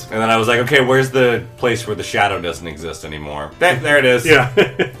corpses. And then I was like, okay, where's the place where the shadow doesn't exist anymore? There it is. Yeah.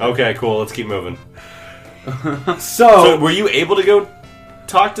 Okay, cool. Let's keep moving. so So, were you able to go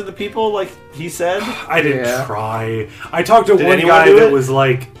talk to the people like he said? I didn't Yeah. try. I talked to Did one anyone guy do that it? was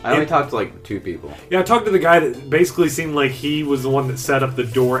like, I only talked to like 2 people. yeah, I talked to the guy that basically seemed like he was the one that set up the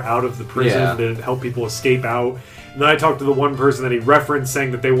door out of the prison Yeah. to help people escape out. And then I talked to the one person that he referenced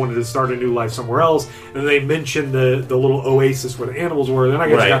saying that they wanted to start a new life somewhere else. And they mentioned the little oasis where the animals were. Then I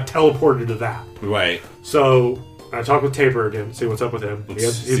guess I Right. got teleported to that. Right. So I talked with Taper again, see what's up with him. He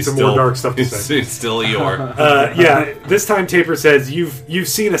had He's some still- more dark stuff to say. He's still Eeyore. Yeah, this time Taper says, you've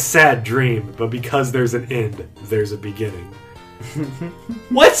seen a sad dream, but because there's an end, there's a beginning.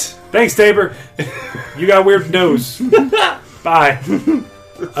 What? Thanks, Taper. You got a weird nose. Bye.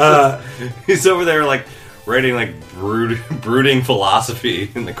 He's over there like writing like brooding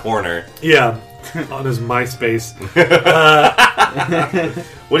philosophy in the corner. Yeah, on his MySpace.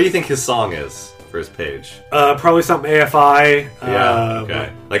 What do you think his song is for his page? Probably something AFI.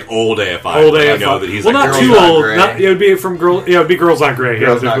 Okay. Like old AFI. Old I AFI. know that he's well, like not Girls too Not old. Grey. Not, it would be from Girl. Yeah, it would be Girls Not Grey.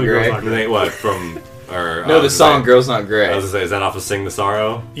 Girls yeah, Not definitely Grey. Girls Not Grey. What from? Or No, the song "Girls Not I was Grey." gonna say, is that off of Sing the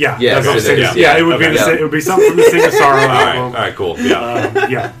Sorrow? Yeah, Yes, that's what I'm it saying. is. Yeah, it would Okay. be. Yeah. It would be something from the Sing of Sorrow All right. album. All right. Cool. Yeah.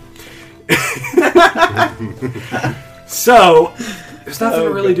 Yeah. So there's nothing to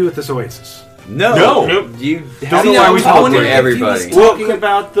really do with this oasis. No. Nope. You How have do to why we talk talking to to everybody. Talking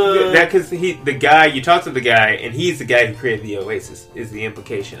about the That because the guy you talked to the guy, and he's the guy who created the Oasis. Is the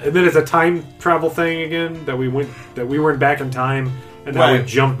implication? And then it's a time travel thing again that we weren't back in time, and now we Right.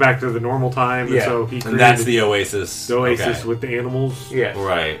 jumped back to the normal time. Yeah. And so he created and that's the Oasis. the Oasis Okay. with the animals. Yeah.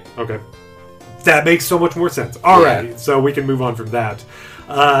 Right. Okay. That makes so much more sense. All Yeah. right, so we can move on from that.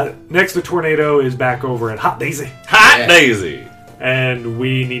 Next, the tornado is back over at Hot Daisy, Hot Yeah. Daisy. and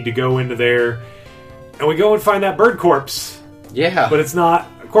we need to go into there, and we go and find that bird corpse, Yeah. but it's not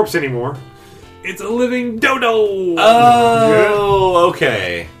a corpse anymore. It's a living dodo. Oh,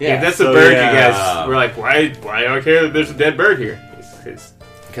 okay. Yeah, that's So, the bird. yeah. You guys were like, why do I care that there's a dead bird here?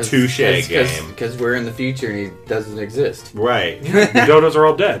 Touche game. Because we're in the future and he doesn't exist. Right. The dodos are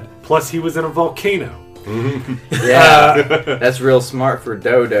all dead. Plus, he was in a volcano. Yeah. That's real smart for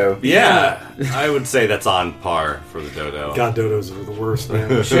Dodo. Yeah, I would say that's on par for the dodo. God, dodos are the worst,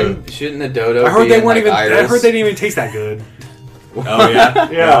 man. Shouldn't the Dodo I heard be they in, weren't like, even. I Iris? heard they didn't even taste that good. Oh yeah,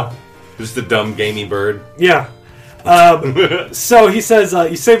 Yeah. Just a dumb gamey bird. Yeah. So he says,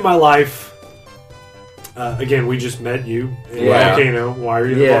 "You saved my life." Again, we just met you in Yeah. a volcano. Why are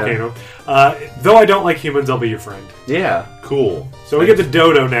you in Yeah. a volcano? Though I don't like humans, I'll be your friend. Yeah. Cool. So we get the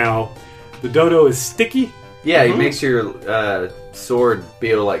dodo now. The dodo is sticky. Yeah, he makes your sword be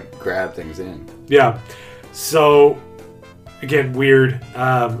able to, like, grab things in. Yeah. So again, weird.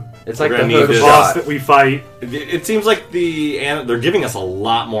 It's like We're the gonna need hook The this. boss shot. that we fight. It seems like they're giving us a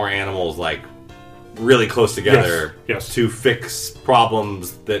lot more animals, like really close together, Yes. to fix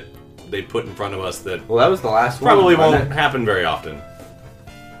problems that they put in front of us that Well, that was the last probably one. wasn't won't happen very often. it?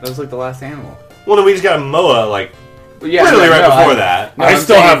 That was like the last animal. Well, then we just got a Moa, like Well, yeah, literally no, right no, before I- that. No, I I'm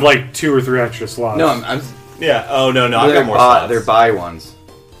still saying- have like 2 or 3 extra slots. No, I'm Yeah. Oh no, I've they're got more slots. They're buy ones.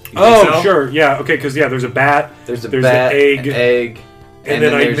 Oh, so? sure. Yeah. Okay. Because there's a bat. There's a There's bat, an egg. And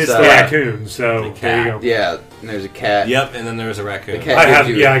then I there's, missed the raccoon. So the there you go. Yeah, and there's a cat. Yep, and then there was a raccoon. The cat I gives have-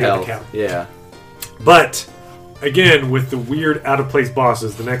 you yeah, I got the health. cat. Yeah. But again, with the weird, out of place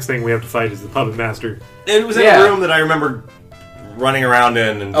bosses, the next thing we have to fight is the puppet master. It was in Yeah. a room that I remember running around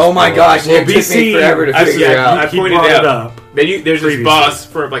in. And Oh my gosh, Well, it took BC me forever to I- figure yeah, out. I He pointed brought out. it up. Then there's this Previously. boss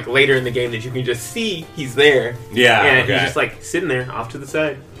for like later in the game that you can just see he's there. Yeah, and okay. he's just like sitting there off to the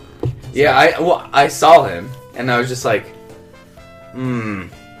side. Yeah, I saw him, and I was just like,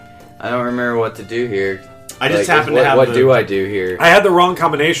 I don't remember what to do here. I just Like, happened what, to have What the, do I do here? I had the wrong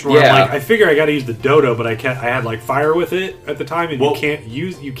combination where I'm Yeah. like, I figure I got to use the dodo, but I had like fire with it at the time, and Well,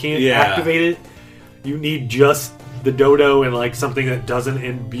 you can't yeah. activate it. You need just the dodo and like something that doesn't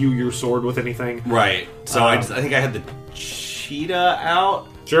imbue your sword with anything. Right. So I think I had the cheetah out,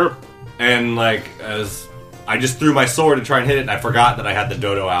 Sure. and like as I just threw my sword to try and hit it, and I forgot that I had the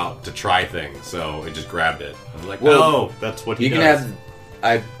dodo out to try things, so it just grabbed it. I was like, Well, oh, that's what he You can does. have,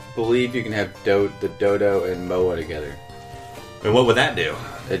 I believe you can have the Dodo and Moa together. And what would that do?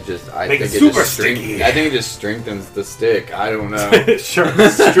 It just, I Make think it it super just sticky. I think it just strengthens the stick. I don't know. Sure.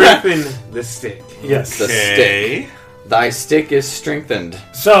 Strengthen the stick. Yes. The stick. Thy stick is strengthened.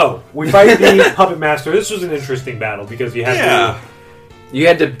 So we fight the puppet master. This was an interesting battle because you had Yeah. You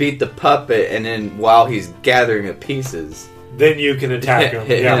had to beat the puppet, and then while he's gathering the pieces, then you can attack him.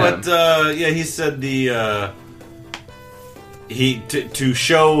 Hit Yeah. him. But yeah, he said to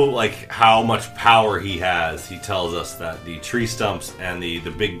show like how much power he has. He tells us that the tree stumps and the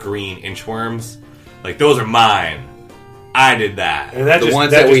big green inchworms, like those are mine. I did that. And that The just,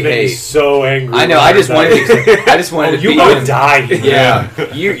 ones that that just we made me hate. so angry. I know. when I just heard wanted that. to. I just wanted Oh, to you beat gotta him. die.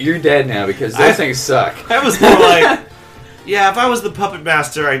 Yeah, you're dead now because those things suck. That was more like, yeah, if I was the puppet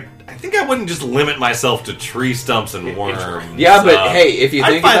master, I think I wouldn't just limit myself to tree stumps and worms. Yeah, but hey, if you I'd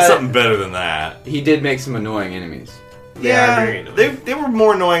think find about something it, better than that. he did make some annoying enemies. They are very annoying. they were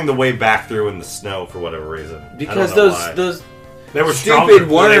more annoying the way back through in the snow for whatever reason. Because I don't know why. those They were Stupid stronger.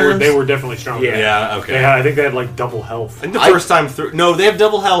 worms. They were definitely stronger. Yeah. Yeah, okay. I think they had like double health. I think the first time through, no, they have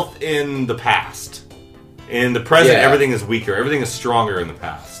double health in the past. In the present, Yeah. everything is weaker. Everything is stronger in the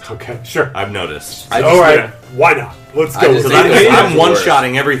past. Okay, sure. I've noticed. I All just- right, yeah. why not? Let's I go. just Because think I- I'm it's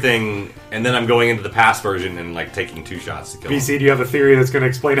one-shotting everything, and then I'm going into the past version and like taking 2 shots to kill. BC, do you have a theory that's going to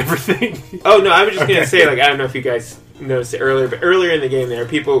explain everything? Oh no, I was just Okay. gonna say like I don't know if you guys noticed it earlier, but earlier in the game there are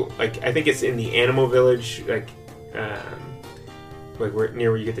people like I think it's in the animal village like where near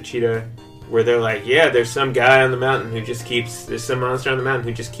where you get the cheetah, where they're like, yeah, there's some guy on the mountain who just keeps there's some monster on the mountain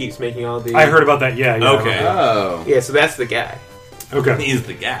who just keeps making all the I heard about that. Yeah. Okay. Oh. yeah, so that's the guy. Okay. He's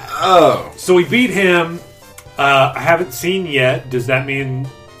the guy. Oh. So we beat him. I haven't seen yet. Does that mean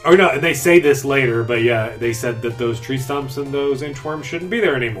Or no, and they say this later, but yeah, they said that those tree stumps and those inchworms shouldn't be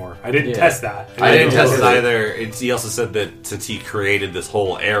there anymore. I didn't test that. I didn't test it either. He also said that since he created this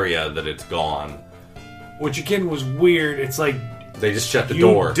whole area, that it's gone. Which again was weird. It's like They just shut the you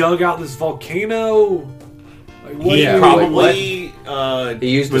door. dug out this volcano. Like, what He do you- probably He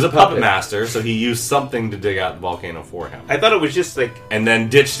used was his a puppet puppet. master, so he used something to dig out the volcano for him, I thought it was just like and then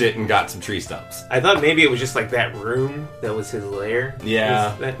ditched it and got some tree stumps. I thought maybe it was just like that room that was his lair.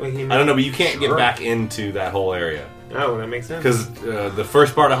 Yeah. Is that what he I don't know, but you can't Sure. get back into that whole area Oh, that makes sense. because the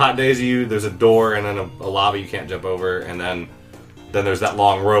first part of Hot Days, there's a door and then a lobby you can't jump over, and then there's that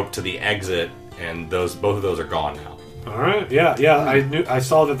long rope to the exit, and both of those are gone now. All right, yeah. I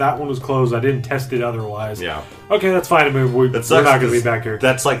saw that one was closed. I didn't test it otherwise. Yeah. Okay, that's fine. I mean, we're That not sucks going to 'cause be back here.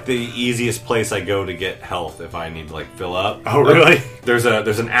 That's like the easiest place I go to get health if I need to fill up. Oh, really? There's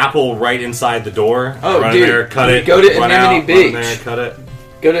an apple right inside the door. Oh, run dude, in there, cut it. go to run Anemone out, Beach. Run there, cut it.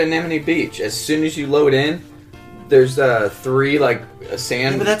 Go to Anemone Beach. As soon as you load in, there's 3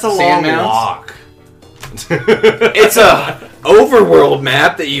 sand. But that's a sand long mounds. walk. It's a overworld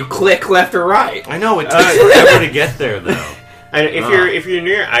map that you click left or right. I know it takes forever to get there though. If you're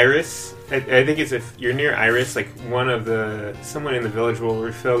near Iris, I think it's if you're near Iris, like someone in the village will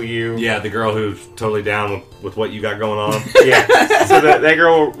refill you. Yeah, the girl who's totally down with what you got going on. Yeah. So that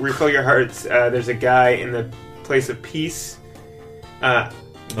girl will refill your hearts. There's a guy in the place of peace. Oh,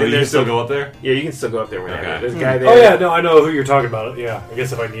 you can still go up there? Yeah, you can still go up there whenever. Okay. There's a guy there. Oh, yeah, no, I know who you're talking about. Yeah, I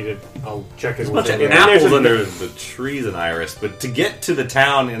guess if I need it, I'll check it. There's a bunch of And then there's apples a- under the trees in Iris, but to get to the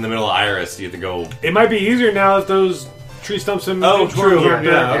town in the middle of Iris, you have to go. It might be easier now if those tree stumps and Oh, inchworms true. aren't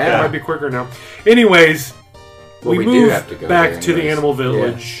there. Yeah, Okay, okay. It might be quicker now. Anyways, Well, we we do move have to go back there to the anyways. animal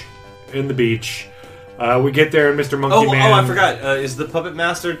village in the beach. We get there, and Mr. Monkey Man. Oh, I forgot. Is the Puppet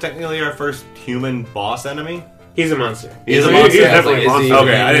Master technically our first human boss enemy? He's a monster. He is a He- monster. he's definitely a Is he- monster.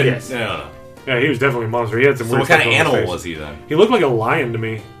 Okay, I didn't. Yes. No. Yeah, he was definitely a monster. He had some So weird what kind of stuff on his animal face. was he then? He looked like a lion to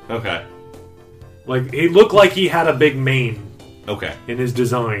me. Okay. Like he looked like he had a big mane Okay. in his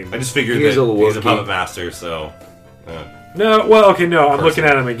design. I just figured He was that a little he's a wookie. puppet master, so. No, well, okay, no, I'm Person. looking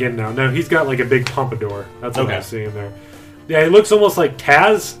at him again now. No, he's got like a big pompadour. That's what Okay. I'm seeing there. Yeah, he looks almost like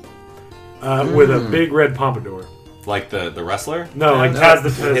Taz with a big red pompadour. Like the wrestler? No, like No. Taz the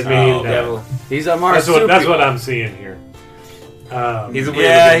His Tasmanian okay. devil. He's a That's what marsupial. I'm seeing here. He's a weird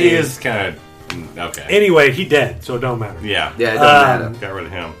Yeah, looking he dude. is kind of. Okay. Anyway, he dead, so it don't matter. Yeah. Yeah, it doesn't matter. Got rid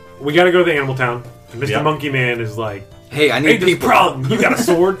of him. We got to go to the animal town. And Mr. Yep. Monkey Man is like, Hey, I "Hey, need this people. problem. You got a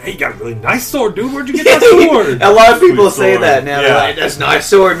sword? Hey, you got a really nice sword, dude. Where'd you get that sword?" A lot of people Sweet say sword. that now. Yeah. They're like, that's not a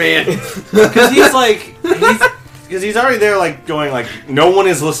sword, man. Because he's like. Because he's already there, going no one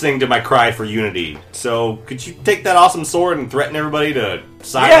is listening to my cry for unity. So could you take that awesome sword and threaten everybody to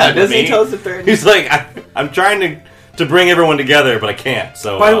side Yeah, with doesn't me? he tell us to threaten? He's like, I'm trying to bring everyone together, but I can't.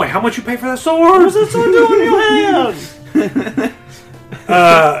 So By the way, how much you pay for that sword? What's that sword doing in your hand?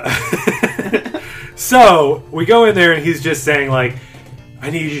 So we go in there and he's just saying like, I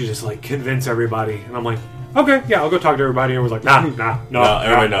need you to just like convince everybody, and I'm like, okay, yeah, I'll go talk to everybody. And we're like, nah, no,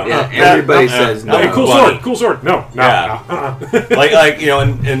 everybody no. Yeah, everybody says no. Hey, cool Buddy. sword. No, Yeah. no. like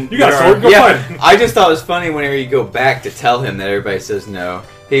and You got a there sword? are- Go Yeah, fight. I just thought it was funny whenever you go back to tell him that everybody says no.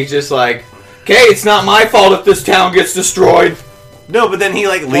 He's just like, okay, it's not my fault if this town gets destroyed. No, but then he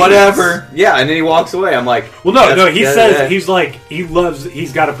leaves. Whatever. Yeah, and then he walks away. I'm like, Well, no, that's- he that- says that- he's like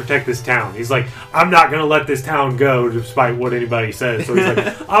he's got to protect this town. He's like, I'm not gonna let this town go despite what anybody says. So he's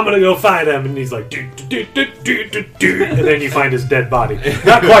like, I'm gonna go find him, and he's like, "Do, do, do, do, do, do," and then you find his dead body.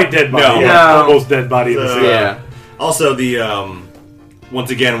 Not quite dead body, No. yeah, No. almost dead body. in the sea. yeah. Also, the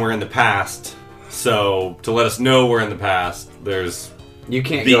once again we're in the past. So to let us know we're in the past, there's You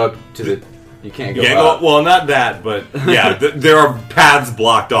can't The- go up to the. You can't go yeah, up. well, not that, but yeah, there are paths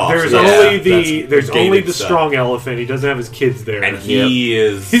blocked off. There's so only that's there's only gated the stuff. strong elephant. He doesn't have his kids there. and he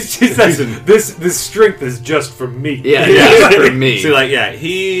is. He's just like, this strength is just for me. Yeah, Yeah. just for me. See,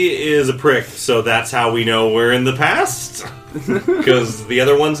 he is a prick, so that's how we know we're in the past. Because the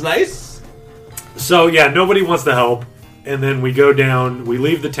other one's nice. So yeah, nobody wants to help, and then we go down. We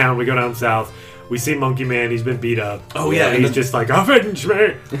leave the town. We go down south. We see Monkey Man. He's been beat up. Oh, yeah, and and he's the- just like, avenge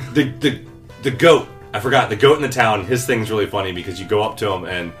me. The goat. I forgot the goat in the town. His thing's really funny because you go up to him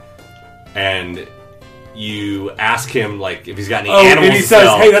and you ask him if he's got any Oh, animals. and he to says,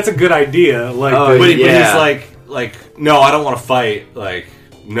 sell. "Hey, that's a good idea." Like, Oh, But yeah. he's like, no, I don't want to fight.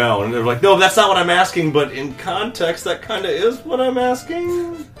 No, and they're like, no, that's not what I'm asking. But in context, that kind of is what I'm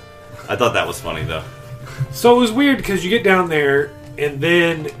asking. I thought that was funny though. so it was weird because you get down there, and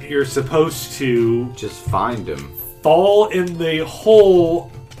then you're supposed to Just find him. fall in the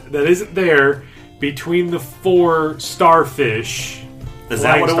hole that isn't there between the 4 starfish Is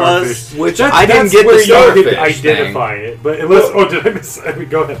that what it was? Which That's, I didn't that's get where the you starfish could thing. identify it. But unless, did I miss?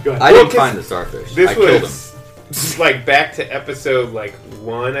 Go ahead. I Well, didn't find the starfish. This I killed him. was like back to episode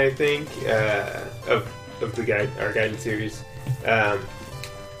 1, I think, of the guide, our guidance series.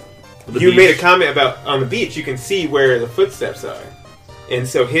 You made a comment about on the beach. You can see where the footsteps are, and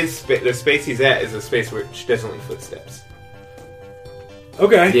so the space he's at is a space which doesn't leave footsteps.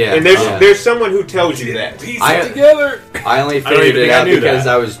 Okay. Yeah, And there's someone who tells you that. Together. I only I don't figured even it think I out knew because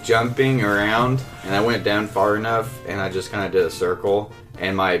that. I was jumping around and I went down far enough and I just kind of did a circle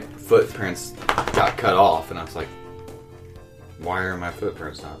and my footprints got cut off and I was like, why are my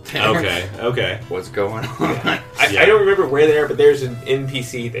footprints not there? Okay. What's going on? I don't remember where they are, but there's an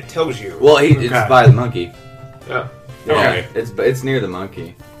NPC that tells you. Well, it's Okay. by the monkey. Oh. Okay. It's near the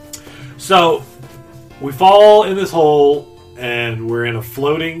monkey. So we fall in this hole, and we're in a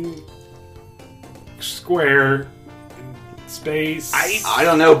floating square in space. I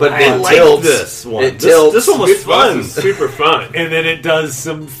don't know, but I it like tilts. this one. It This tilts. one was This boss fun. is super fun. And then it does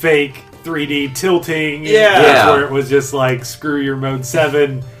some fake 3D tilting. Yeah. Yeah. Where it was just like, screw your mode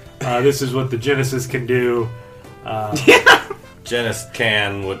 7. This is what the Genesis can do. Genesis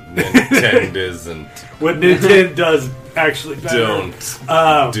can what Nintendo isn't. What Nintendo does actually better.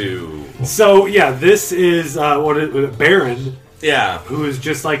 Don't do. So, yeah, this is Baron, Yeah. who is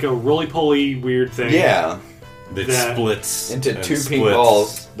just like a roly-poly weird thing. Yeah, That That- splits into and two pink splits.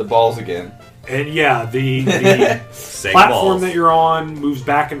 balls. The balls again. And yeah, the Same platform balls. that you're on moves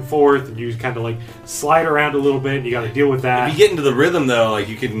back and forth, and you kind of like slide around a little bit, and you got to deal with that. If you get into the rhythm, though, like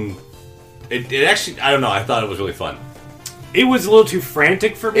you can. It actually, I don't know. I thought it was really fun. It was a little too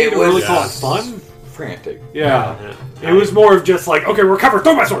frantic for me It to was- really call it Yes. fun. Frantic. Yeah. It was more of just like, okay, recover,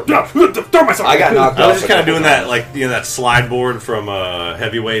 throw my sword, throw my sword. I got knocked I off. was just a kind of couple doing that, times. like that slide board from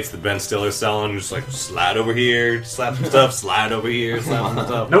Heavyweights that Ben Stiller's selling. Just like slide over here, slap some stuff, slide over here, slap some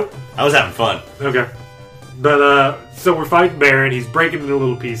stuff. Nope. I was having fun. Okay. But, so we're fighting Baron. He's breaking into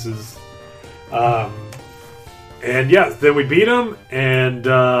little pieces. And yeah, then we beat him, and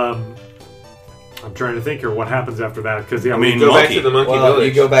I'm trying to think here what happens after that. Because, yeah, I mean, Go back Monkey. to the monkey Well, village.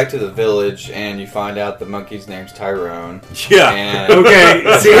 you go back to the village and you find out the monkey's name's Tyrone. Yeah. And okay,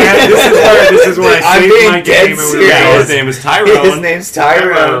 see, this is where I I'm saved being my dead game. And we were serious. Yeah, going. his name is Tyrone. his name's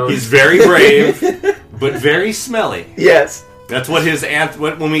Tyrone. He's very brave, but very smelly. Yes. That's what his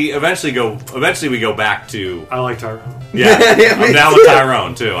when we eventually we go back to. I like Tyrone. Yeah, Yeah, I'm me down too. with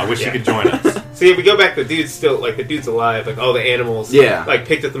Tyrone too. I wish you could join us. See, if we go back, the dude's still the dude's alive. Like all the animals, Yeah. like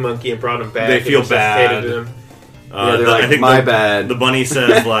picked up the monkey and brought him back. They and feel resuscitated bad. him. Yeah, they're like, "My bad." The bunny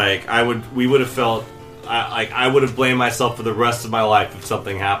says like we would have felt I would have blamed myself for the rest of my life if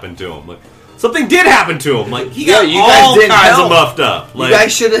something happened to him. Like something did happen to him. Like he got Yeah, you guys all didn't kinds help. of muffed up. Like You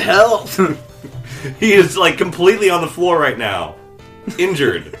guys should have helped. he is like completely on the floor right now,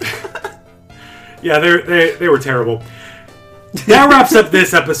 injured. Yeah, they were terrible. That wraps up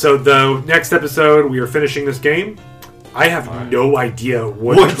this episode, though. Next episode, we are finishing this game. I have no idea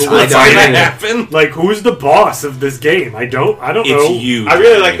What's who- going to either. happen? like who's the boss of this game. I don't know. It's you. I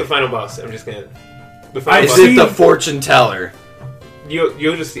really Johnny. like the final boss. I'm just gonna. The final I've boss. Is seen- it the fortune teller?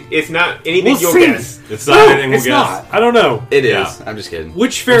 You'll just see. It's not anything. We'll you'll see. guess. It's not No, anything we'll it's guess. not. I don't know. It is. Yeah. I'm just kidding.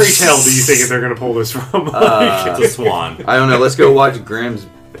 Which fairy tale do you think they're going to pull this from? It's a swan. I don't know. Let's go watch Grimm's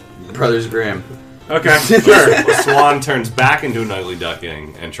Brothers Grimm. Okay, Sure. sure. A swan turns back into an ugly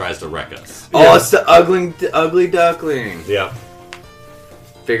duckling and tries to wreck us. Oh, it's the ugly duckling. Yeah.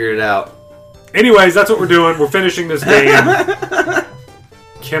 Figured it out. Anyways, that's what we're doing. We're finishing this game.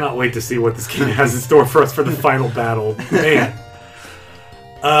 Cannot wait to see what this game has in store for us for the final battle. Man.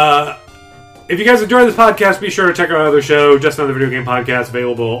 If you guys enjoy this podcast, be sure to check out our other show, Just Another Video Game Podcast,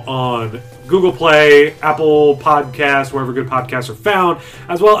 available on Google Play, Apple Podcasts, wherever good podcasts are found,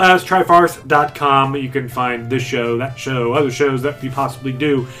 as well as tryfarce.com. You can find this show, that show, other shows that we possibly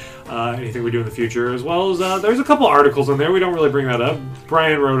do, anything we do in the future, as well as there's a couple articles on there. We don't really bring that up.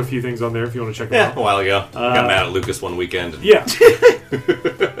 Brian wrote a few things on there if you want to check them Yeah, out. a while ago. Got mad at Lucas one weekend. And Yeah.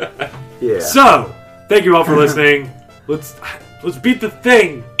 Yeah. So, thank you all for listening. Let's beat the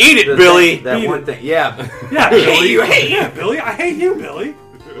thing. Eat it, The Billy! thing- that Beat one it. thing. Yeah. Yeah, I hate Billy. you, I hate you. Yeah, Billy. I hate you, Billy.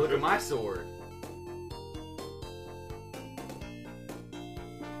 Look at my sword.